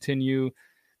let's continue.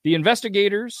 The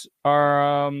investigators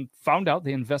found out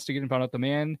the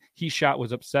man he shot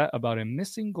was upset about a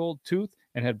missing gold tooth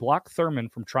and had blocked Thurman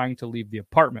from trying to leave the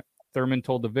apartment. Thurman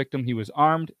told the victim he was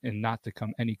armed and not to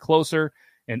come any closer,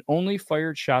 and only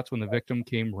fired shots when the victim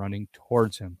came running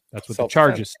towards him. That's what the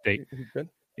charges state. Good.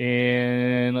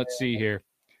 And let's see here.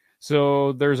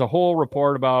 So there's a whole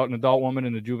report about an adult woman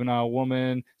and a juvenile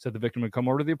woman. Said the victim had come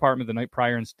over to the apartment the night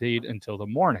prior and stayed until the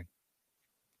morning.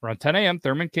 Around 10 a.m.,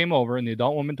 Thurman came over, and the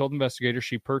adult woman told investigators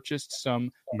she purchased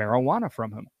some marijuana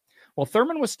from him. While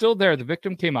Thurman was still there, the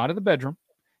victim came out of the bedroom.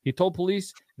 He told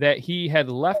police that he had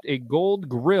left a gold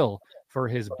grill for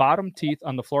his bottom teeth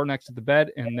on the floor next to the bed,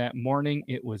 and that morning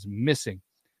it was missing.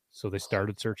 So they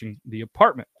started searching the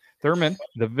apartment. Thurman,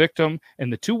 the victim,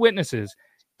 and the 2 witnesses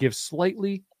give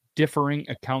slightly differing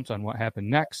accounts on what happened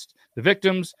next. The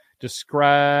victims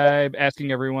describe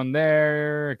asking everyone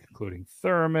there, including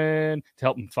Thurman, to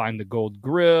help them find the gold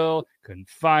grill. Couldn't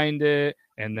find it.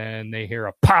 And then they hear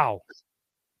a pow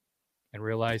and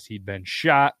realize he'd been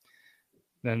shot.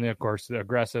 Then, of course, the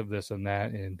aggressive, this and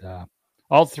that. And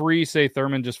all 3 say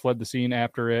Thurman just fled the scene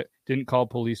after it. Didn't call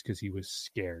police because he was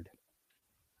scared.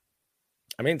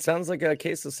 I mean, it sounds like a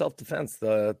case of self-defense.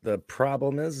 The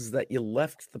problem is that you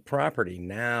left the property.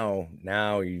 Now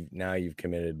you've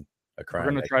committed a crime.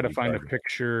 We're going to try to find a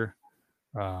picture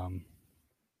of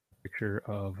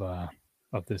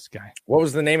of this guy. What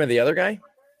was the name of the other guy?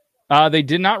 They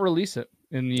did not release it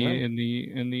in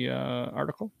the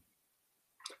article.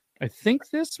 I think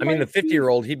this. I mean, the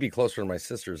 50-year-old, he'd be closer to my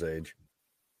sister's age.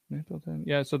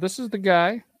 Yeah. So this is the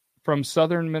guy from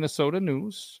Southern Minnesota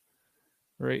News,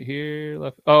 right here.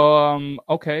 Left.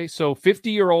 Okay. So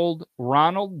 50-year-old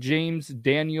Ronald James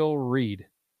Daniel Reed.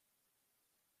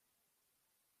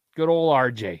 Good old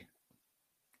RJ.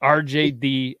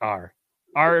 RJDR.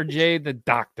 RJ the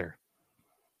doctor.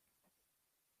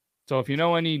 So if you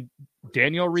know any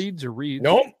Daniel Reeds or Reeds.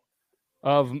 Nope.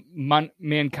 Of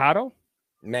Mankato.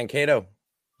 Mankato.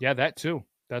 Yeah, that too.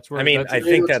 That's where. I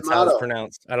think that's how it's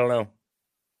pronounced. I don't know.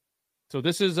 So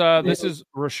this is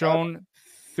Rashawn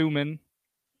Thuman.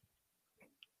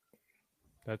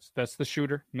 That's the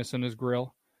shooter missing his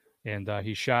grill, and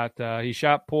he shot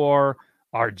poor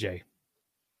RJ.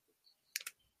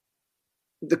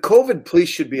 The COVID police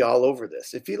should be all over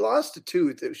this. If he lost a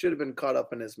tooth, it should have been caught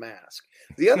up in his mask.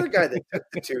 The other guy that took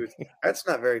the tooth, that's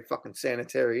not very fucking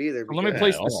sanitary either. Let me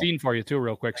place the scene for you too,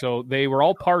 real quick. So they were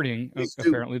all partying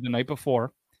apparently the night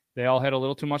before. They all had a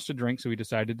little too much to drink, so we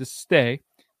decided to stay.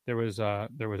 There was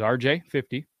RJ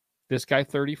 50, this guy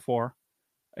 34,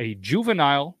 a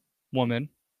juvenile woman,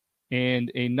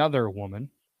 and another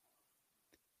woman,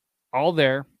 all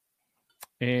there,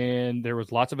 and there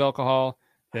was lots of alcohol.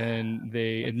 Then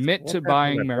they admit to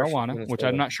buying marijuana, which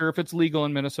I'm not sure if it's legal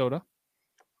in Minnesota.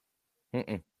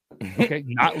 Okay,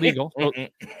 not legal. So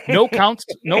no counts,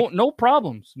 no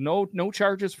problems, no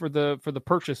charges for the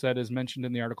purchase that is mentioned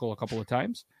in the article a couple of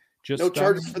times. Just no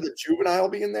charges for the juvenile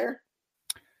being there.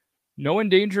 No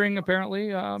endangering, apparently.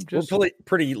 We're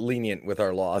pretty lenient with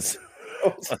our laws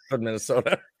in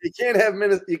Minnesota. You can't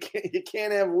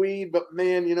have weed, but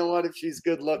man, you know what? If she's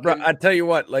good looking, bro, I tell you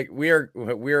what, like we are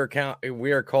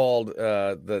called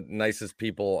the nicest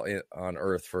people on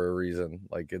earth for a reason.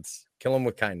 Like it's kill them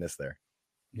with kindness there.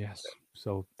 Yes.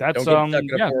 So that's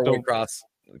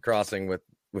crossing with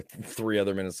 3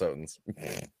 other Minnesotans.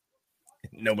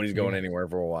 Nobody's going anywhere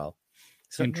for a while.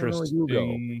 So interesting.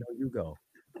 You go.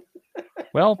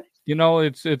 Well,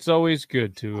 it's always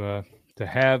good to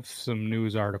have some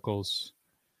news articles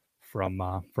from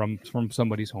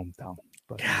somebody's hometown.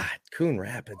 But, God, Coon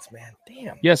Rapids, man,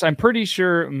 damn. Yes, I'm pretty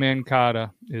sure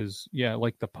Mankato is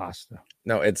like the pasta.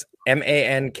 No, it's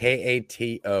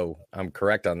Mankato. I'm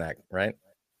correct on that, right?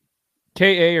 Ka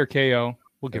or Ko?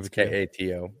 We'll give it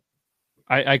Kato.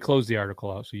 I closed the article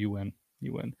out, so you win.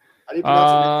 How do you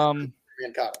pronounce it?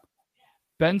 Mankato.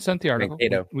 Ben sent the article.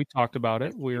 We talked about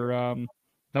it. We're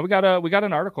now we got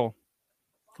an article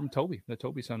from Toby that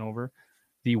Toby sent over.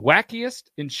 The wackiest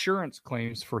insurance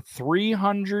claims for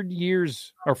 300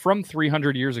 years or from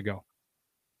 300 years ago.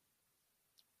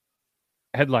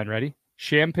 Headline ready?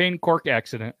 Champagne cork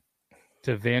accident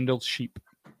to vandaled sheep.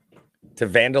 To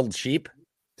vandaled sheep?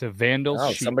 To vandaled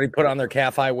sheep. Somebody put on their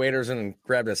calf high waders and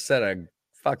grabbed a set of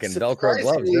fucking Velcro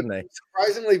gloves, didn't they?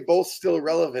 Surprisingly, both still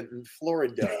relevant in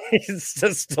Florida. It's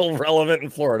just still relevant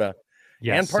in Florida.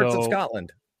 Yes, and parts of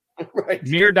Scotland. Right.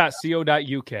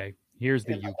 Mirror.co.uk. Here's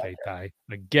the UK tie.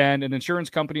 Again, an insurance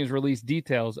company has released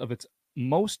details of its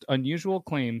most unusual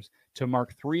claims to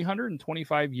mark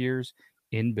 325 years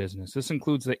in business. This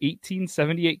includes the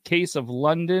 1878 case of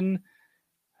London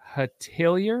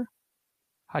hotelier.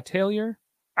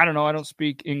 I don't know. I don't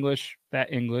speak English,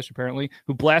 apparently,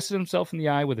 who blasted himself in the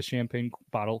eye with a champagne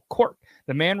bottle cork.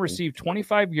 The man received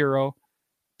 €25,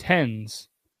 tens,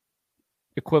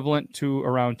 equivalent to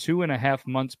around 2.5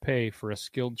 months' pay for a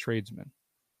skilled tradesman.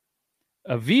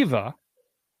 Aviva,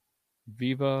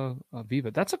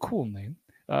 that's a cool name.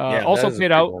 Also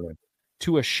paid out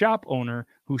to a shop owner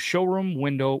whose showroom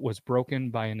window was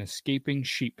broken by an escaping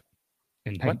sheep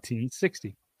in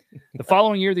 1960. The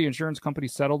following year, the insurance company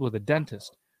settled with a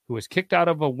dentist who was kicked out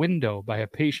of a window by a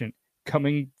patient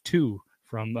coming to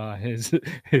from his Dude,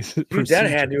 that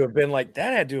had to have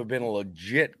been a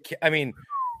legit. I mean,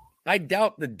 I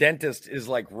doubt the dentist is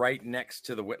like right next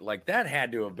to the like that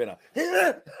had to have been a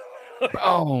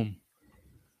boom.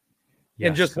 Yes.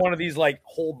 And just one of these like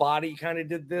whole body kind of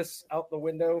did this out the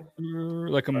window,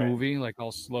 like a movie, like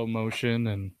all slow motion.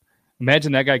 And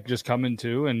imagine that guy just coming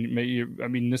to,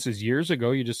 and this is years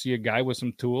ago. You just see a guy with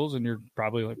some tools, and you're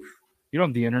probably like, you don't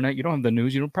have the internet, you don't have the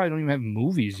news, probably don't even have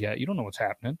movies yet. You don't know what's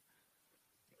happening.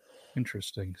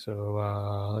 Interesting.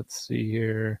 So let's see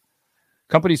here.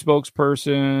 Company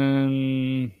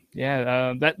spokesperson.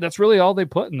 Yeah, that's really all they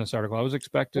put in this article. I was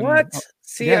expecting what?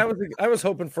 I was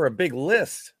hoping for a big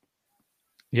list.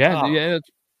 Yeah, it's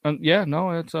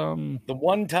the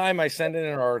one time I send in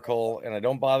an article and I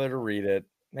don't bother to read it,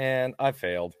 man, I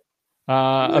failed.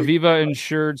 Aviva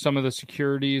insured some of the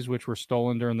securities which were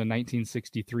stolen during the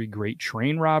 1963 Great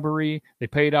Train Robbery. They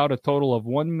paid out a total of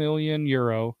 €1 million.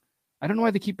 I don't know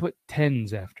why they keep put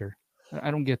tens after.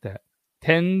 I don't get that.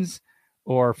 Tens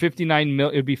or 59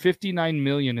 million. It would be 59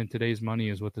 million in today's money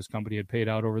is what this company had paid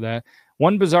out over that.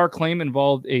 One bizarre claim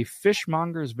involved a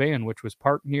fishmonger's van, which was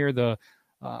parked near the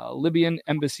Libyan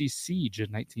embassy siege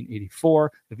in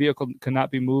 1984. The vehicle could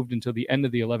not be moved until the end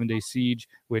of the 11-day siege,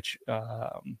 which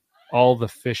all the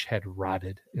fish had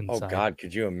rotted inside. Oh, God,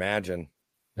 could you imagine?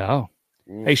 Oh.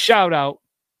 Hey, shout out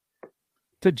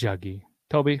to Juggy.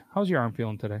 Toby, how's your arm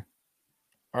feeling today?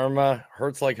 Arm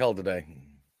hurts like hell today.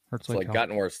 It's like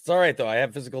gotten worse. It's all right, though. I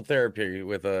have physical therapy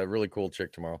with a really cool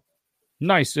chick tomorrow.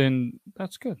 Nice, and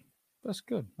that's good. That's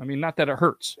good. I mean, not that it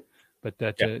hurts, but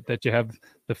that you have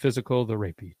the physical, the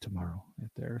rapey tomorrow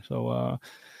right there. So,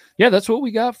 yeah, that's what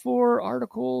we got for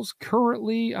articles.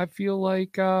 Currently, I feel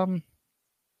like,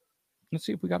 let's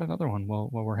see if we got another one while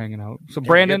we're hanging out. So,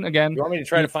 Brandon, again. You want me to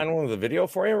try to find one with a video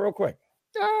for you real quick?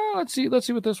 Let's see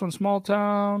what this one, small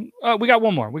town. We got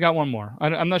one more.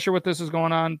 I'm not sure what this is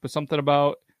going on, but something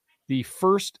about the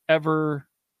first ever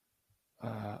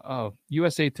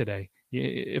USA Today.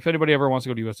 If anybody ever wants to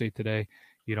go to USA Today,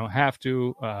 you don't have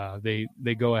to.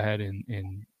 They go ahead and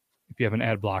if you have an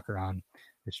ad blocker on,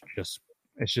 it's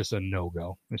just a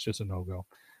no-go. It's just a no-go.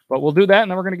 But we'll do that,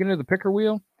 and then we're going to get into the picker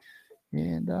wheel.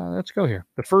 And let's go here.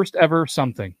 The first ever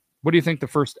something. What do you think the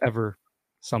first ever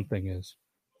something is?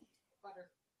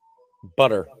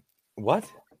 Butter.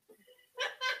 What?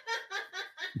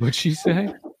 What'd she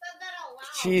say?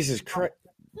 Jesus Christ.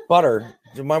 Butter.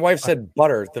 My wife said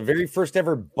butter. The very first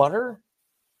ever butter?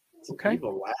 Okay.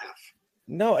 People laugh.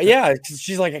 No, yeah.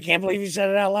 She's like, I can't believe you said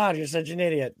it out loud. You're such an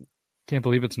idiot. Can't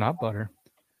believe it's not butter.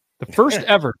 The first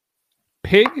ever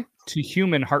pig to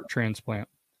human heart transplant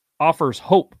offers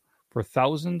hope for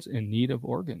thousands in need of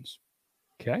organs.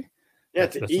 Okay. Yeah,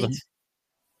 to eat.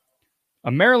 A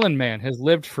Maryland man has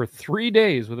lived for 3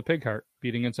 days with a pig heart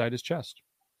beating inside his chest.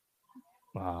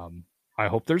 I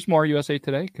hope there's more USA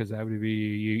Today, because that would be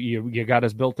you got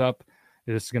us built up.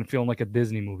 This is going to feel like a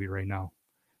Disney movie right now.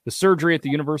 The surgery at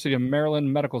the University of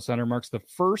Maryland Medical Center marks the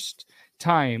first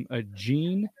time a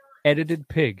gene-edited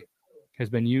pig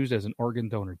has been used as an organ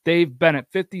donor. Dave Bennett,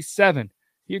 57,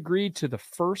 he agreed to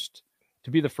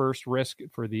be the first risk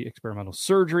for the experimental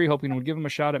surgery, hoping it would give him a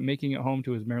shot at making it home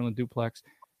to his Maryland duplex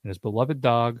and his beloved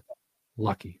dog,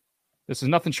 Lucky. This is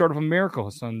nothing short of a miracle,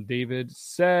 his son David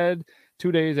said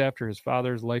 2 days after his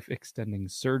father's life-extending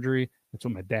surgery. That's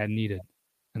what my dad needed,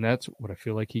 and that's what I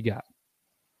feel like he got.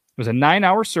 It was a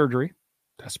 9-hour surgery.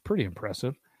 That's pretty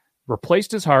impressive.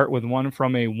 Replaced his heart with one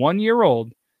from a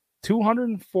 1-year-old,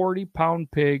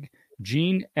 240-pound pig,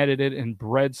 gene-edited and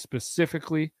bred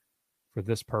specifically for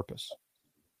this purpose.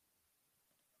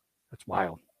 That's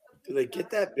wild. Do they get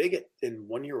that big in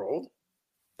 1-year-old?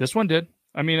 This one did.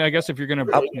 I mean, I guess if you're going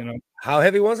to, How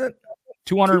heavy was it?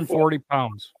 240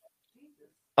 pounds.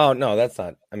 Oh, no, that's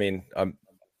not. I mean,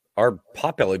 our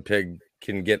potbelly pig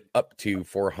can get up to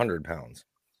 400 pounds.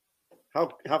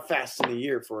 How fast in a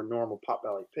year for a normal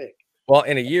potbelly pig? Well,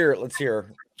 in a year, let's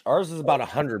hear. Ours is about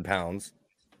 100 pounds.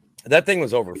 That thing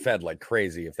was overfed like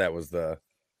crazy. If that was the.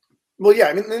 Well, yeah.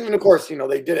 I mean, and of course,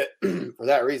 they did it for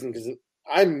that reason, because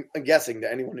I'm guessing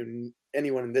that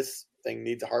anyone in this thing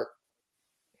needs a heart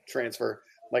transfer,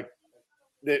 like,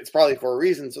 it's probably for a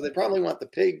reason. So they probably want the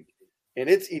pig and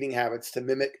its eating habits to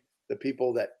mimic the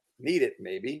people that need it.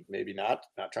 Maybe not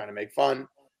trying to make fun,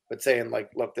 but saying like,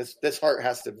 look, this heart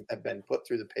has to have been put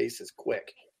through the paces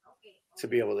quick to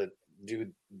be able to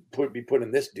be put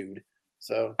in this dude.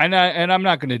 So and I'm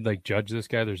not going to like judge this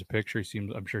guy. There's a picture.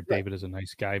 I'm sure David is a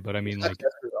nice guy, but I mean, like,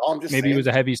 maybe he was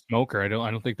a heavy smoker. I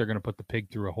don't think they're going to put the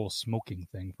pig through a whole smoking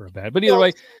thing for a bad. But either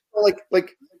way,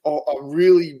 like a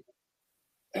really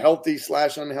healthy /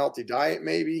 unhealthy diet,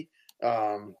 maybe.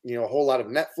 A whole lot of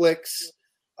Netflix.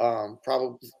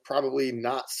 Probably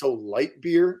not so light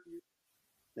beer.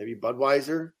 Maybe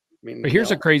Budweiser. I mean, but here's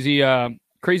a crazy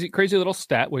little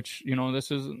stat, which,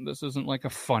 this isn't like a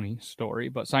funny story,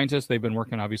 but scientists, they've been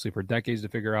working obviously for decades to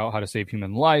figure out how to save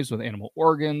human lives with animal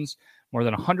organs. More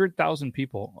than 100,000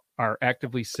 people are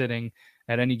actively sitting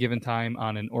at any given time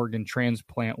on an organ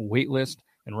transplant wait list,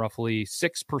 and roughly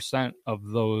 6% of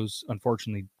those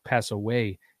unfortunately pass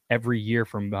away every year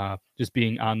from just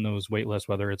being on those wait lists,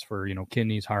 whether it's for,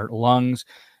 kidneys, heart, lungs.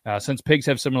 Since pigs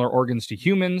have similar organs to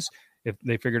humans, if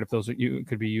they figured if those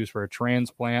could be used for a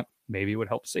transplant, maybe it would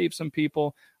help save some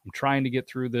people. I'm trying to get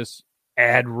through this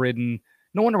ad-ridden.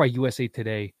 No wonder why USA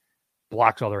Today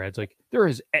blocks all their ads. Like, there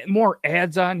is more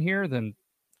ads on here than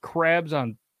crabs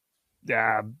on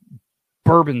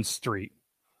Bourbon Street.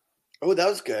 Oh, that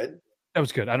was good. That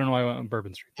was good. I don't know why I went on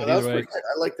Bourbon Street. But that was pretty good.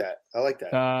 I like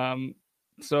that.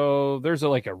 So there's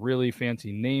a really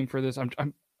fancy name for this.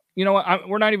 I'm you know what?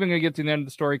 We're not even going to get to the end of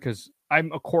the story because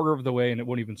I'm a quarter of the way and it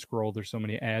won't even scroll. There's so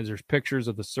many ads. There's pictures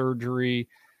of the surgery.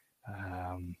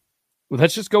 Well,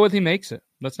 let's just go with he makes it.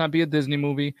 Let's not be a Disney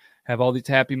movie. Have all these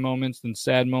happy moments, then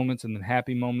sad moments, and then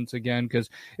happy moments again. Because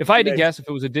if I had to guess, if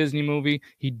it was a Disney movie,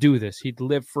 he'd do this. He'd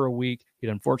live for a week. He'd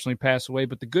unfortunately pass away.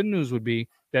 But the good news would be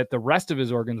that the rest of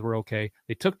his organs were okay.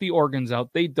 They took the organs out.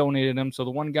 They donated them. So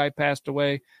the one guy passed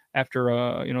away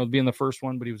after being the first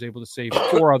one, but he was able to save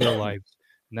 4 other lives.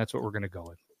 And that's what we're going to go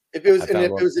with. If it was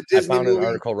a Disney movie, an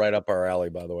article right up our alley,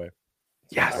 by the way.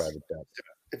 Yes.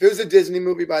 If it was a Disney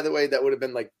movie, by the way, that would have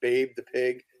been like Babe the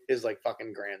pig, his like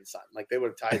fucking grandson. Like they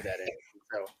would have tied that in.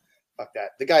 So fuck that.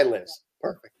 The guy lives.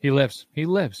 Perfect. He lives.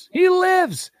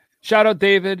 Shout out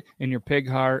David and your pig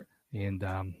heart. And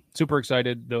super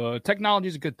excited. The technology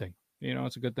is a good thing.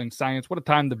 It's a good thing. Science. What a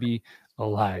time to be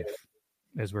alive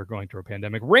as we're going through a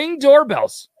pandemic. Ring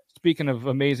doorbells. Speaking of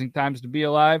amazing times to be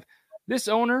alive, this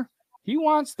owner, he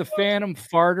wants the Phantom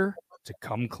Farter to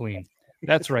come clean.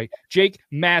 That's right. Jake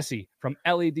Massey from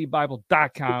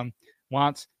LEDbible.com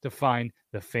wants to find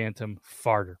the Phantom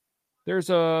Farter.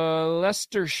 There's a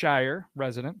Leicestershire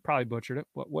resident, probably butchered it,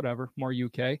 but whatever, more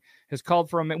UK, has called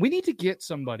for we need to get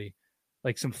somebody,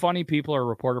 like some funny people or a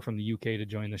reporter from the UK to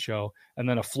join the show, and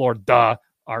then a Florida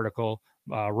article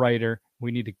writer.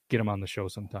 We need to get them on the show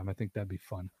sometime. I think that'd be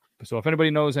fun. So if anybody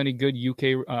knows any good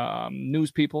UK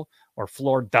news people or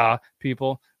Florida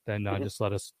people, then just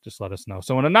let us know.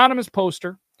 So an anonymous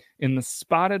poster in the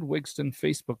Spotted Wigston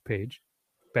Facebook page,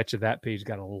 bet you that page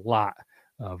got a lot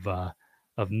of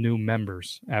new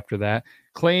members after that,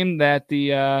 claimed that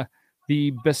the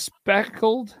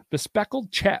bespeckled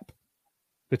chap,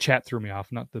 the chap threw me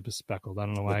off, not the bespeckled. I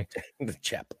don't know why. The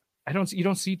chap. You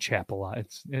don't see chap a lot.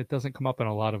 It doesn't come up in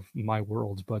a lot of my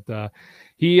worlds, but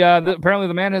apparently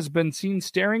the man has been seen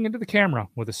staring into the camera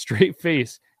with a straight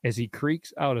face as he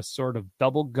creaks out a sort of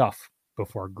double guff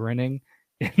before grinning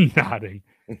and nodding.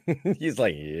 He's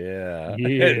like, yeah,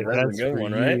 that's a good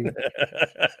one,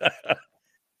 right?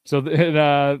 So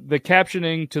the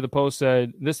captioning to the post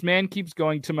said, "This man keeps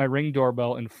going to my Ring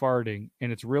doorbell and farting,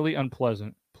 and it's really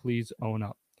unpleasant. Please own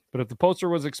up." But if the poster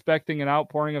was expecting an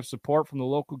outpouring of support from the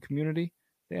local community,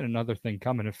 they had another thing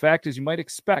coming. In fact, as you might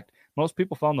expect, most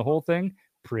people found the whole thing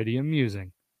pretty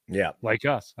amusing. Yeah. Like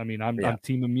us. I mean, I'm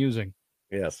team amusing.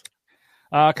 Yes.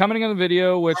 Commenting on the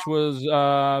video, which was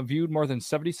viewed more than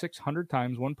 7,600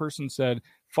 times, one person said,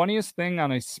 "Funniest thing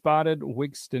on a Spotted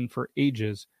Wigston for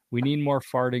ages. We need more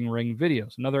farting Ring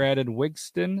videos." Another added,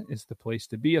 "Wigston is the place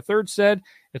to be." A third said,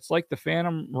 "It's like the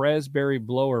Phantom Raspberry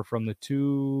Blower from the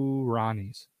 2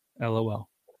 Ronnies. LOL."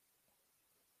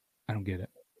 I don't get it.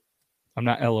 I'm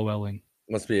not LOLing.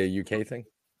 Must be a UK thing.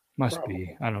 Must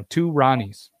be. I don't know. 2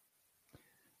 Ronnies.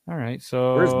 All right.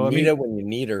 So where's Nita when you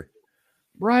need her?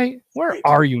 Right. Where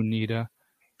are you, Nita?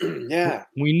 Yeah.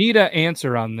 We need an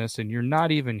answer on this, and you're not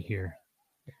even here.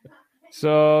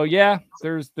 So yeah,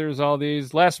 there's all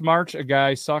these. Last March, a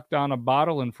guy sucked on a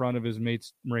bottle in front of his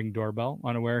mate's Ring doorbell,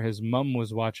 unaware his mom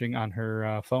was watching on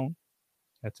her phone.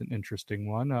 That's an interesting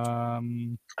one.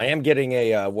 I am getting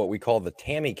a what we call the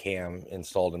Tammy Cam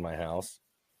installed in my house.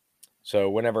 So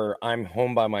whenever I'm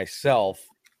home by myself,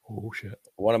 oh shit,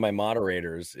 one of my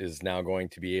moderators is now going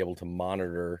to be able to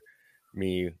monitor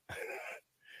me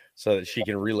so that she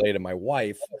can relay to my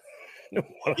wife.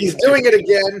 He's doing it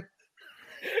again.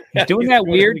 He's doing that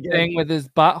weird thing with his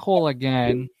butthole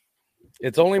again.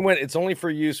 It's only for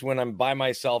use when I'm by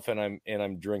myself and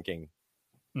I'm drinking.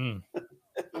 Mm.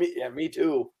 Me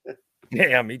too.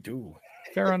 Yeah, me too.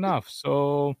 Fair enough.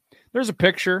 So there's a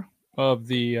picture of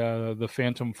the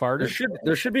Phantom Farter.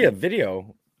 There should be a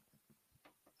video.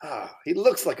 He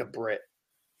looks like a Brit.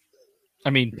 I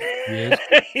mean, he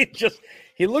is.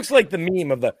 he looks like the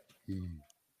meme of the.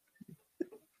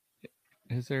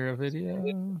 Is there a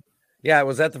video? Yeah, it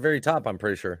was at the very top, I'm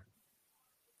pretty sure.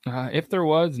 If there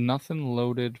was, nothing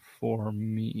loaded for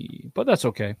me, but that's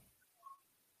okay.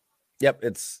 Yep,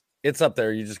 it's up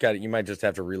there. You might just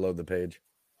have to reload the page.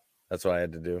 That's what I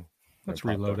had to do. Let's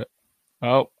reload it.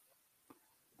 Oh.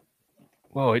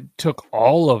 Whoa, it took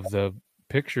all of the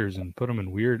pictures and put them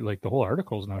in weird, like the whole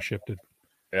article is now shifted.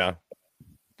 Yeah.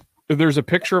 There's a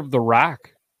picture of The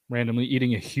Rock randomly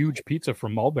eating a huge pizza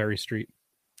from Mulberry Street.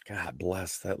 God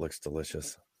bless. That looks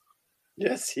delicious.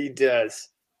 Yes, he does.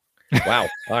 Wow.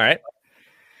 All right.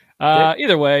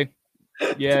 Either way,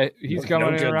 yeah, he's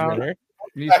coming around.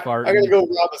 He's farting. I gotta go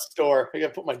rob a store. I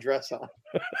gotta put my dress on.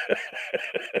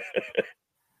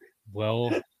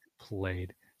 Well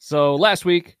played. So last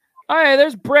week Hi,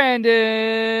 there's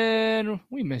Brandon.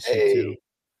 We miss you too.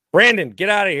 Brandon, get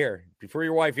out of here before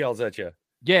your wife yells at you.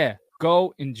 Yeah,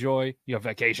 go enjoy your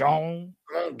vacation. Go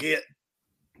on,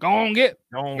 get.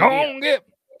 All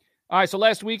right, so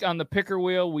last week on the picker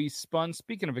wheel, we spun,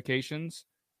 speaking of vacations,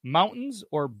 mountains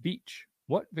or beach?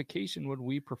 What vacation would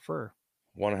we prefer?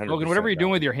 100%. Logan, whatever you're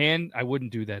doing with your hand, I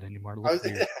wouldn't do that anymore.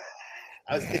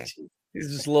 He's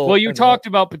just a little. Well, you talked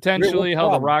about potentially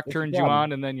how The Rock What's turned the you problem?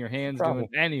 on, and then your hands doing.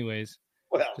 Anyways,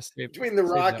 Well, between The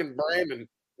Rock and Brandon,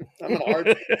 I'm in a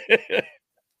hard.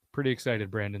 Pretty excited.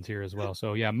 Brandon's here as well.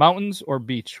 So yeah, mountains or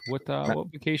beach? What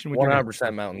vacation would you?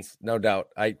 100% mountains, no doubt.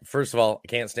 First of all, I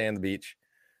can't stand the beach.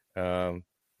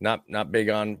 Not big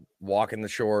on walking the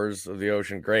shores of the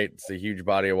ocean. Great, it's a huge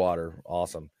body of water.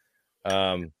 Awesome.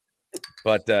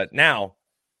 But now,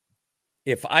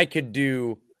 if I could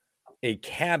do a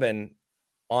cabin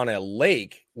on a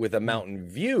lake with a mountain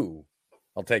view,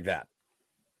 I'll take that.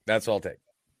 That's what I'll take.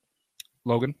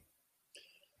 Logan?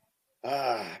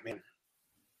 Man.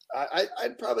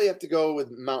 I'd probably have to go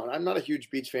with mountain. I'm not a huge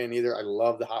beach fan either. I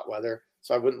love the hot weather,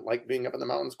 so I wouldn't like being up in the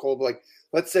mountains cold. But like,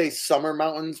 let's say summer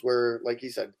mountains where, like you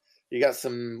said, you got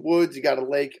some woods, you got a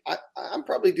lake. I'm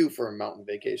probably due for a mountain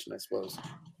vacation, I suppose.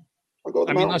 I'll go with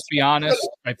the mountains. Let's be honest.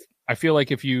 I feel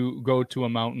like if you go to a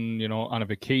mountain, on a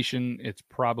vacation, it's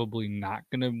probably not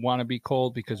going to want to be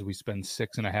cold because we spend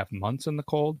 6.5 months in the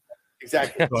cold.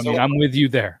 Exactly. So, I'm with you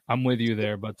there.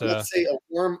 But let's say a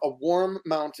warm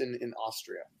mountain in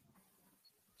Austria.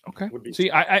 Okay. See,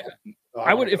 I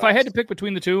would if I had to pick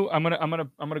between the two. I'm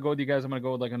gonna go with you guys. I'm gonna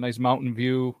go with like a nice mountain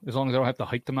view. As long as I don't have to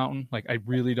hike the mountain. Like I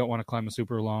really don't want to climb a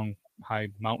super long high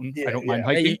mountain. I don't mind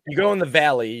hiking. You go in the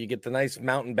valley, you get the nice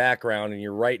mountain background, and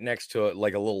you're right next to it,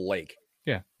 like a little lake.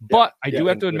 Yeah, but I do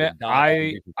have to admit,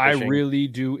 I really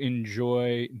do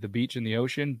enjoy the beach and the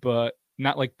ocean, but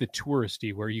not like the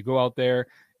touristy where you go out there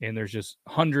and there's just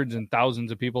hundreds and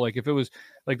thousands of people. Like if it was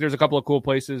like, there's a couple of cool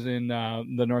places in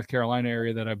the North Carolina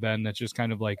area that I've been, that's just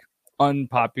kind of like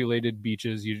unpopulated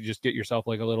beaches. You just get yourself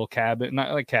like a little cabin,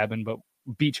 not like cabin, but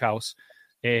beach house.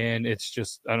 And it's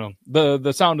just, I don't know,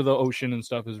 the sound of the ocean and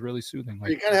stuff is really soothing.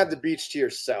 Like, you kind of have the beach to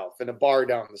yourself and a bar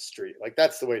down the street. Like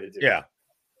that's the way to do it.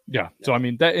 Yeah. So, I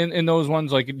mean, that in those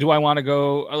ones, like, do I want to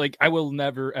go? Like, I will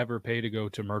never, ever pay to go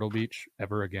to Myrtle Beach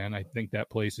ever again. I think that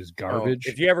place is garbage.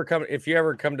 If you ever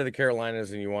come to the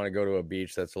Carolinas and you want to go to a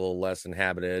beach that's a little less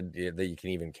inhabited, that you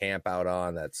can even camp out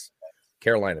on, that's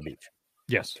Carolina Beach.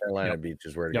 Yes. Carolina Beach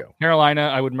is where to go. Carolina,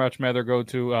 I would much rather go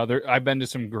to. I've been to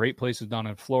some great places down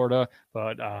in Florida,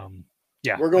 but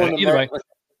yeah. We're going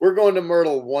to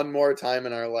Myrtle one more time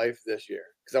in our life this year.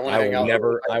 I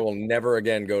will never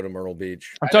again go to Myrtle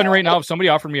Beach. I'm telling you right now, if somebody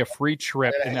offered me a free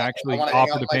trip and actually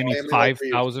offered to pay me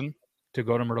 $5,000 to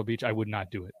go to Myrtle Beach, I would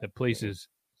not do it. The place is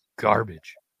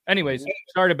garbage. Anyways,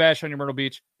 sorry to bash on your Myrtle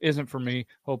Beach. Isn't for me.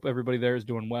 Hope everybody there is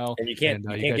doing well. And you can't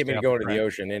get me to go to the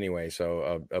ocean anyway,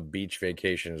 so a beach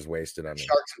vacation is wasted on me.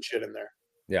 Sharks and shit in there.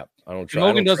 Yeah, I don't.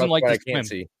 Logan doesn't like to swim.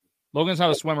 See. Logan's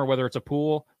not a swimmer, whether it's a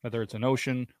pool, whether it's an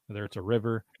ocean, whether it's a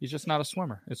river. He's just not a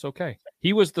swimmer. It's okay.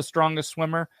 He was the strongest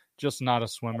swimmer, just not a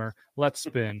swimmer. Let's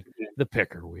spin the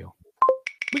picker wheel.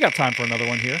 We got time for another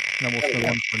one here, and then we'll spin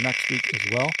one for next week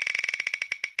as well.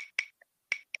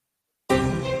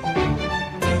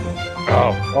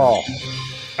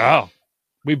 Oh.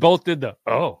 We both did the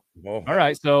Whoa. All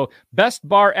right, so best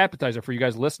bar appetizer for you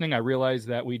guys listening. I realize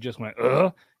that we just went,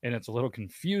 and it's a little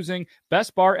confusing.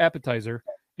 Best bar appetizer.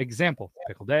 Example: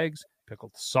 pickled eggs,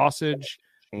 pickled sausage.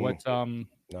 Logan,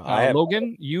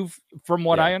 you've, from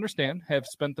what I understand, have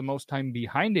spent the most time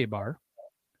behind a bar.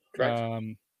 Correct.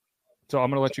 So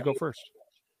I'm going to let you go first.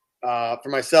 For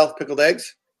myself, pickled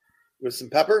eggs with some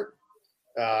pepper,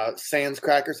 sans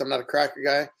crackers. I'm not a cracker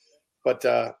guy, but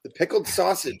the pickled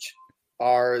sausage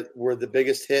were the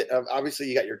biggest hit. Obviously,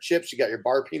 you got your chips, you got your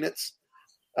bar peanuts.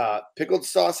 Pickled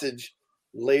sausage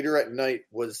later at night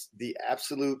was the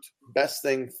absolute best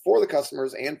thing for the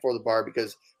customers and for the bar,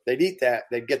 because they'd eat that,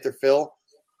 they'd get their fill.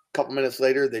 A couple minutes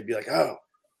later, they'd be like, "Oh,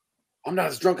 I'm not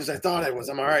as drunk as I thought I was.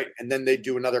 I'm all right." And then they'd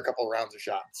do another couple of rounds of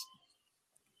shots.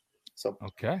 So,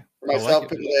 okay, for myself,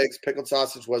 pickled eggs, pickled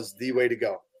sausage was the way to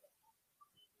go.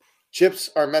 Chips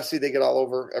are messy; they get all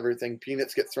over everything.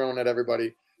 Peanuts get thrown at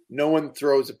everybody. No one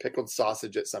throws a pickled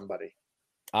sausage at somebody.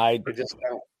 I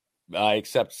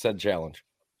accept said challenge.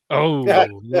 Oh, I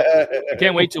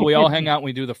can't wait till we all hang out and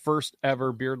we do the first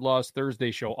ever Beard Laws Thursday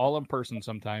show all in person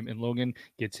sometime, and Logan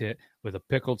gets hit with a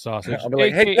pickled sausage. I'll be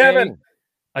like, "Hey, Kevin,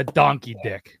 a donkey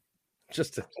dick."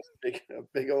 Just a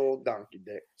big old donkey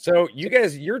dick. So you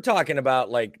guys, you're talking about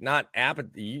like not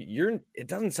it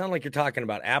doesn't sound like you're talking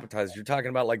about appetizers. You're talking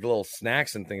about like little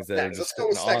snacks and things that are just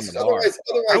sitting on the bar. Otherwise,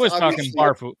 I was talking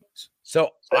bar food. So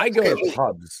I go to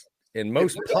pubs, and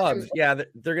most pubs, they're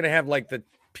going to have like the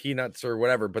peanuts or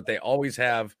whatever, but they always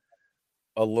have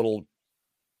a little,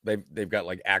 they've got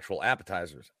like actual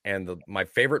appetizers. And my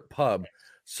favorite pub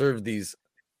served these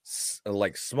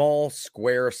like small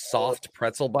square soft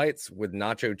pretzel bites with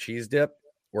nacho cheese dip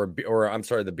or I'm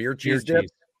sorry, the beer cheese dip.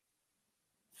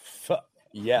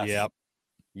 Yes. Yep.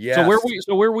 Yeah.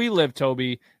 So where we live,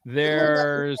 Toby,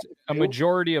 there's a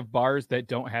majority of bars that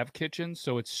don't have kitchens,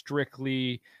 so it's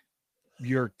strictly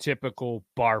your typical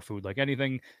bar food, like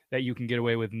anything that you can get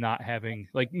away with not having,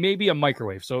 like maybe a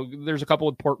microwave. So there's a couple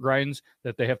of pork grinds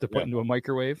that they have to put into a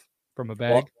microwave from a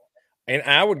bag. Well, and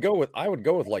I would go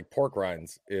with like pork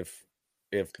rinds if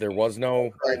there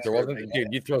wasn't, dude,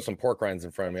 you throw some pork rinds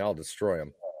in front of me, I'll destroy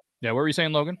them. Yeah, what were you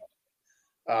saying, Logan?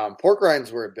 Pork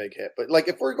rinds were a big hit, but like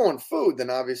if we're going food, then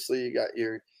obviously you got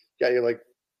your like,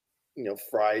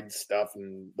 fried stuff,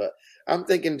 but I'm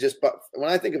thinking but when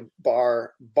I think of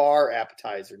bar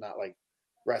appetizer, not like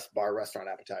restaurant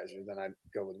appetizer, then I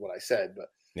go with what I said. But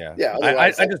yeah.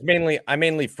 I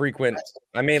mainly frequent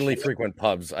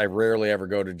pubs. I rarely ever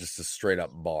go to just a straight up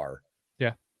bar.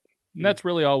 Yeah, and that's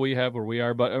really all we have where we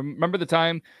are. But remember the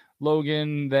time,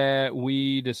 Logan, that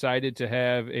we decided to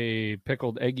have a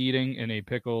pickled egg eating and a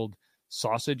pickled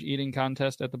sausage eating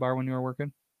contest at the bar when you were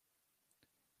working?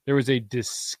 There was a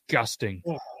disgusting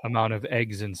amount of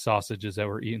eggs and sausages that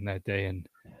were eaten that day, and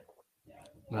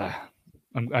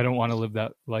I don't want to live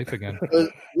that life again.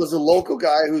 Was a local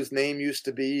guy whose name used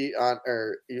to be on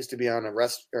a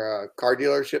car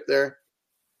dealership there?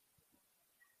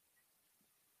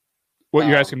 What,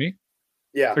 you're asking me?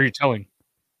 Yeah. Or are you telling?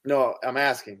 No, I'm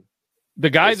asking. The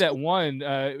guy that won,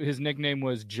 his nickname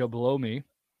was Jablomi.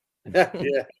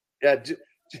 Yeah.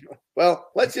 Well,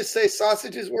 let's just say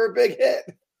sausages were a big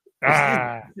hit.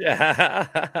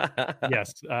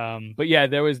 Yes. But yeah,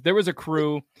 there was a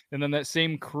crew, and then that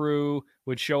same crew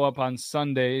would show up on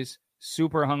Sundays,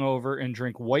 super hungover, and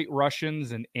drink White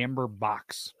Russians and Amber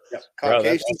Box. Yep.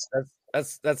 Caucasian. Bro,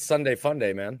 that's Sunday fun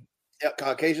day, man. Yep.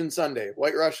 Caucasian Sunday,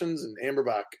 White Russians and Amber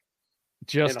Bock.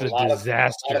 Just a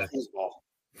disaster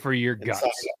for your guts.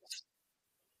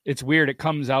 It's weird. It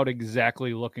comes out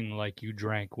exactly looking like you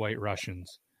drank White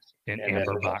Russians and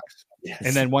Amber Box. Yes.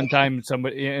 And then one time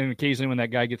and occasionally when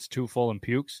that guy gets too full and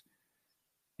pukes,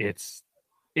 it's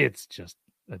just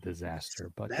a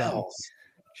disaster. But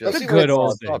just the good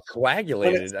old days.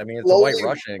 Coagulated. I mean, it's a White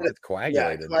Russian. It gets coagulated.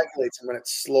 Yeah, it coagulates, and when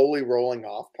it's slowly rolling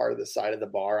off part of the side of the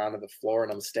bar onto the floor,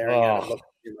 and I'm staring at it, like,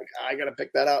 I gotta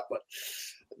pick that up, but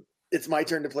it's my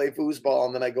turn to play foosball,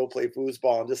 and then I go play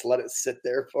foosball and just let it sit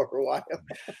there for a while.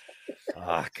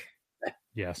 Fuck.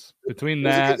 Yes. Between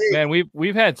that, man,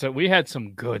 we had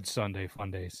some good Sunday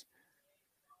fun days.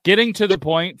 Getting to the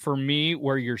point for me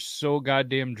where you're so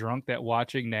goddamn drunk that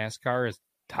watching NASCAR is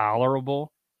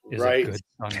tolerable is a good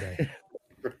Sunday.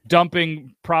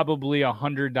 Dumping probably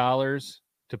 $100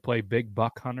 to play Big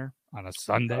Buck Hunter on a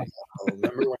Sunday.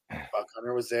 Remember when Buck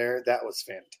Hunter was there? That was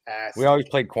fantastic. We always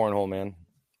played cornhole, man.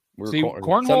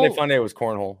 Cornhole, Sunday fun day was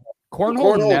cornhole.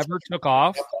 Cornhole never took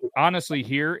off, honestly,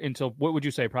 here until, what would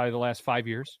you say, probably the last 5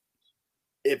 years?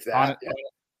 If that.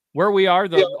 Where we are,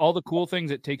 all the cool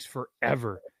things, it takes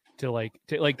forever to like.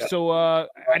 So,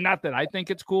 not that I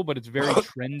think it's cool, but it's very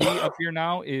trendy up here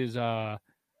now, is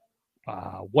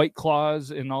White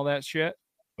Claws and all that shit.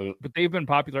 But they've been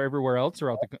popular everywhere else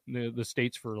throughout the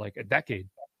States for like a decade.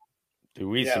 Dude,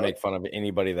 we used to make fun of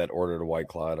anybody that ordered a White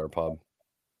Claw at our pub.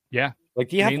 Yeah. Like,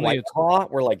 do you have White Claw?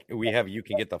 We're like, you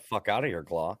can get the fuck out of here,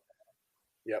 Claw.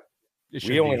 Yep.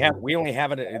 We only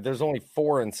have it. There's only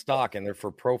 4 in stock, and they're for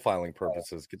profiling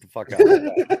purposes. Get the fuck out of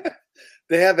here.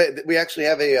 They have it. We actually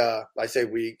have I say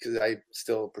we, because I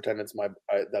still pretend it's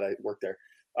that I work there.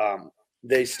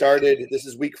 They started, this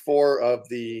is week 4 of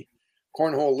the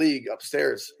Cornhole League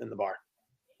upstairs in the bar,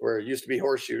 where it used to be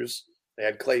horseshoes. They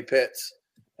had clay pits,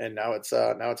 and now it's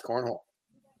cornhole,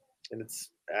 and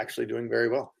it's actually doing very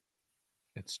well.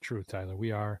 It's true, Tyler.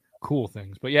 We are cool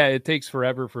things, but yeah, it takes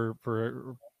forever for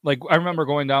like, I remember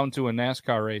going down to a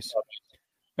NASCAR race,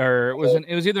 or it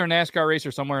was either a NASCAR race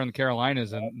or somewhere in the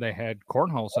Carolinas, and they had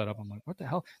cornhole set up. I'm like, what the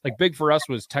hell? Like, big for us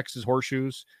was Texas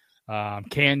Horseshoes,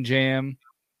 Can Jam,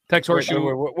 Texas Horseshoe.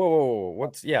 Whoa.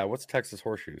 What's Texas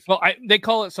Horseshoes? Well, they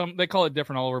call it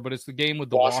different all over, but it's the game with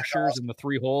the washers and the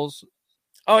 3 holes.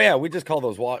 Oh yeah, we just call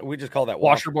that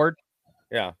washerboard.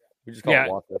 Yeah. We just call it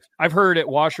washers. I've heard it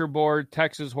washerboard,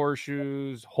 Texas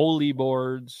Horseshoes, holy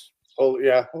boards. Oh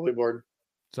yeah, holy board.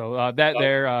 So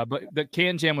but the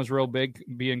Can Jam was real big,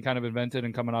 being kind of invented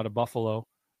and coming out of Buffalo.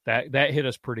 That hit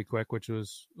us pretty quick, which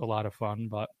was a lot of fun.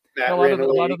 But a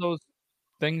lot of those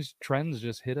trends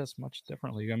just hit us much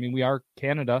differently. I mean, we are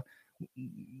Canada.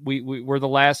 We're the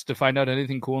last to find out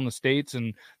anything cool in the States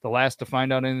and the last to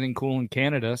find out anything cool in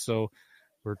Canada. So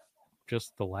we're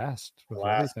just the last with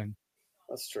everything.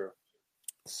 That's true.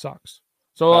 It sucks.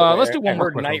 So let's do one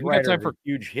more. Knight Rider, time for a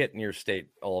huge hit in your state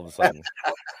all of a sudden.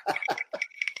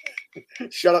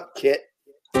 Shut up, Kit.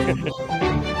 Come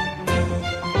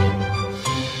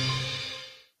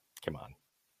on.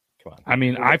 I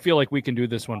mean, I feel like we can do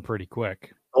this one pretty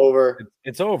quick. Over.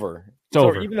 It's over. It's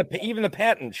over. Even the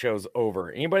patent shows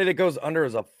over. Anybody that goes under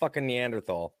is a fucking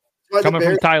Neanderthal. Coming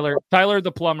from Tyler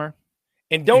the plumber.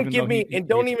 And don't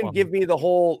even give me the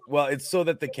whole. Well, it's so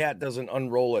that the cat doesn't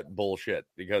unroll it bullshit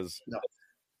because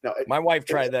no. My wife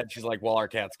tried that. She's like, well, our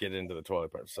cats get into the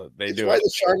toilet paper, so they do. Why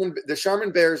the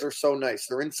Charmin bears are so nice.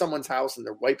 They're in someone's house and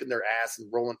they're wiping their ass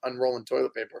and unrolling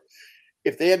toilet paper.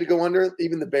 If they had to go under,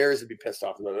 even the bears would be pissed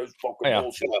off. They're like, fucking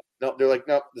bullshit. No, they're like,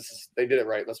 no, they did it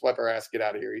right. Let's wipe our ass, get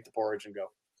out of here, eat the porridge, and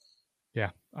go. Yeah,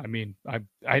 I mean, I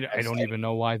don't even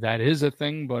know why that is a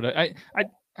thing, but I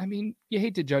mean, you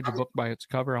hate to judge a book by its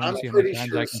cover. I want to see how many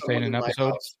times I can say in an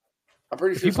episode. I'm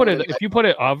pretty sure if you put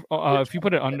it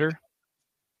under,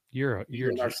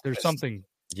 there's something.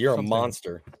 You're a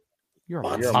monster. You're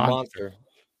a monster.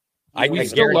 I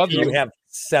guarantee you have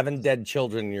 7 dead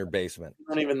children in your basement. You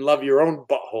don't even love your own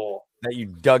butthole. That you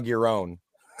dug your own.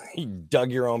 You dug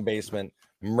your own basement,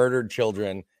 murdered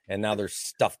children, and now they're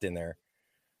stuffed in there.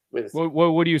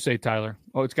 What do you say, Tyler?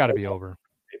 Oh, it's got to be over.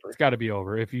 It's got to be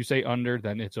over. If you say under,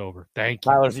 then it's over. Thank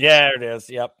you. Tyler's, yeah, it is.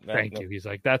 Yep. Thank you. He's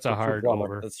like, that's a hard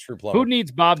over. That's true plumber. Who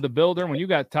needs Bob the Builder when you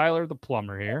got Tyler the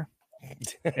plumber here?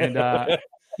 And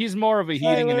he's more of a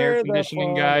heating and air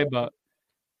conditioning guy, but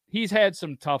he's had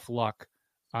some tough luck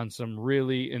on some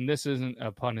really, and this isn't a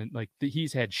pun, like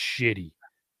he's had shitty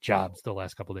jobs the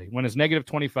last couple of days. When it's negative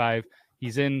 25,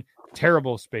 he's in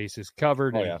terrible spaces,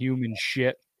 covered in human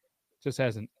shit. Just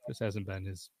hasn't been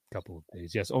his couple of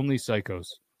days. Yes, only psychos.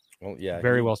 Well, yeah,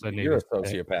 very well said. You're a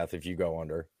sociopath if you go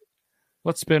under.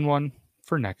 Let's spin one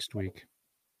for next week,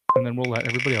 and then we'll let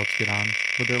everybody else get on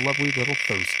with their lovely little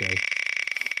Thursday.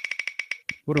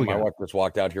 What do we got? My wife just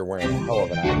walked out here wearing a hell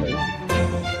of an outfit.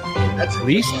 That's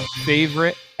least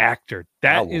favorite actor.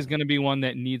 That is going to be one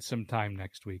that needs some time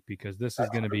next week because this is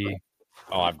going to be.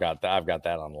 Oh, I've got that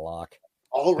on lock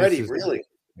already. Really?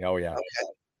 Oh yeah. Okay.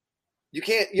 You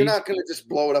can't. You're not going to just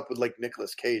blow it up with like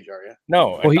Nicolas Cage, are you?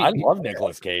 No, I love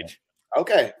Nicolas Cage.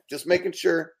 Okay, just making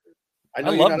sure. I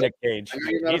love Nick Cage.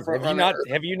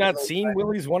 Have you not seen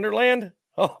Willy's Wonderland?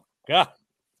 Oh God.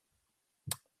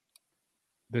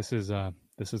 This is going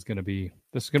to be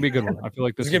a good one. I feel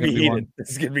like this is going to be heated.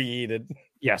 This is going to be heated.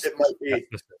 Yes, it might be.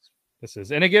 This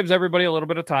is, and it gives everybody a little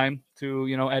bit of time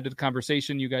to, add to the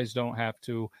conversation. You guys don't have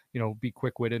to, be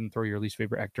quick-witted and throw your least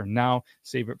favorite actor now.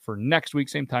 Save it for next week,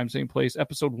 same time, same place,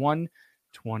 episode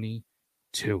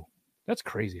 122. That's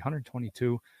crazy,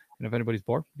 122. And if anybody's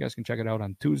bored, you guys can check it out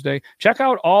on Tuesday. Check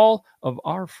out all of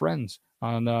our friends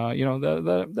on,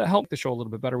 the help the show a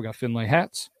little bit better. We got Finlay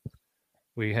hats.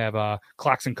 We have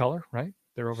Clocks and Color, right?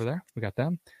 They're over there. We got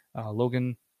them.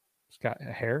 Logan's got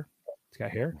hair. He's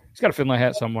got hair. He's got a Finlay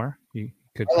hat somewhere. He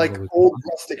could. I like old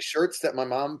rustic shirts that my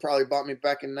mom probably bought me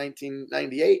back in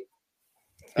 1998.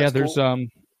 There's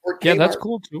that's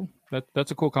cool too.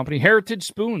 That's a cool company. Heritage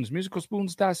Spoons,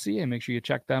 musicalspoons.ca. Make sure you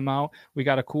check them out. We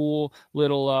got a cool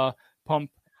little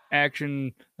pump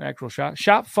action actual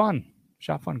shop fun.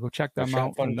 Go check them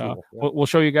out. And, we'll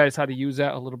show you guys how to use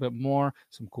that a little bit more.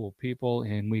 Some cool people,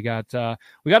 and we got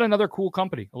another cool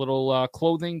company, a little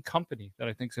clothing company that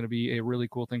I think is going to be a really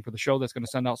cool thing for the show. That's going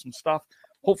to send out some stuff.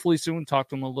 Hopefully soon. Talk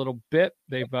to them a little bit.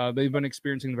 They've been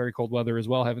experiencing the very cold weather as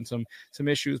well, having some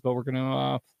issues. But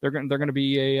they're gonna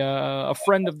be a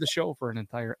friend of the show for an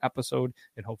entire episode,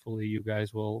 and hopefully you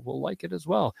guys will like it as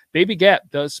well. Baby Gap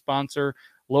does sponsor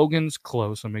Logan's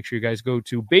Clothes, so make sure you guys go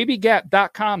to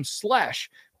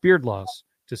babygap.com/beardlaws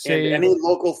to save. And any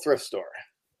local thrift store.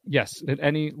 Yes, at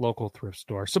any local thrift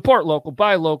store. Support local,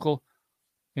 buy local,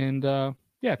 and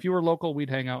if you were local, we'd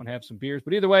hang out and have some beers.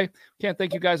 But either way, can't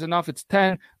thank you guys enough. It's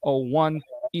 10:01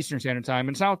 Eastern Standard Time,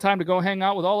 and it's now time to go hang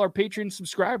out with all our Patreon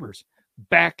subscribers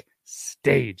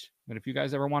backstage. And if you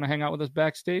guys ever want to hang out with us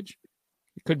backstage,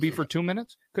 it could be for 2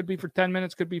 minutes, could be for 10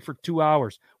 minutes, could be for 2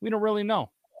 hours. We don't really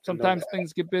know. Sometimes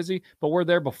things get busy, but we're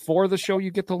there before the show.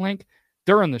 You get the link,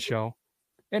 during the show,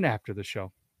 and after the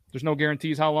show. There's no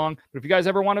guarantees how long, but if you guys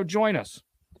ever want to join us,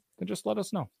 then just let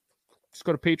us know. Just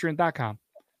go to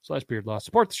patreon.com/beardlaws.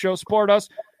 Support the show, support us,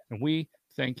 and we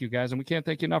thank you guys. And we can't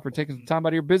thank you enough for taking some time out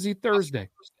of your busy Thursday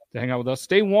to hang out with us.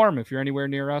 Stay warm if you're anywhere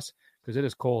near us because it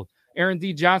is cold. Aaron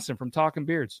D. Johnson from Talking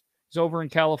Beards. He's over in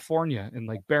California in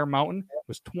like Bear Mountain. It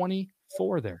was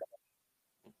 24 there.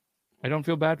 I don't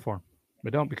feel bad for him. I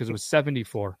don't because it was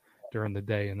 74 during the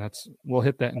day. And we'll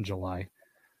hit that in July.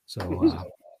 So,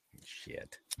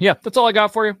 shit. Yeah, that's all I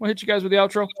got for you. We'll hit you guys with the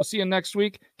outro. We'll see you next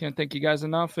week. Can't thank you guys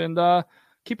enough. And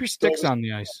keep your sticks on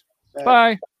the ice.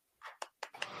 Bye.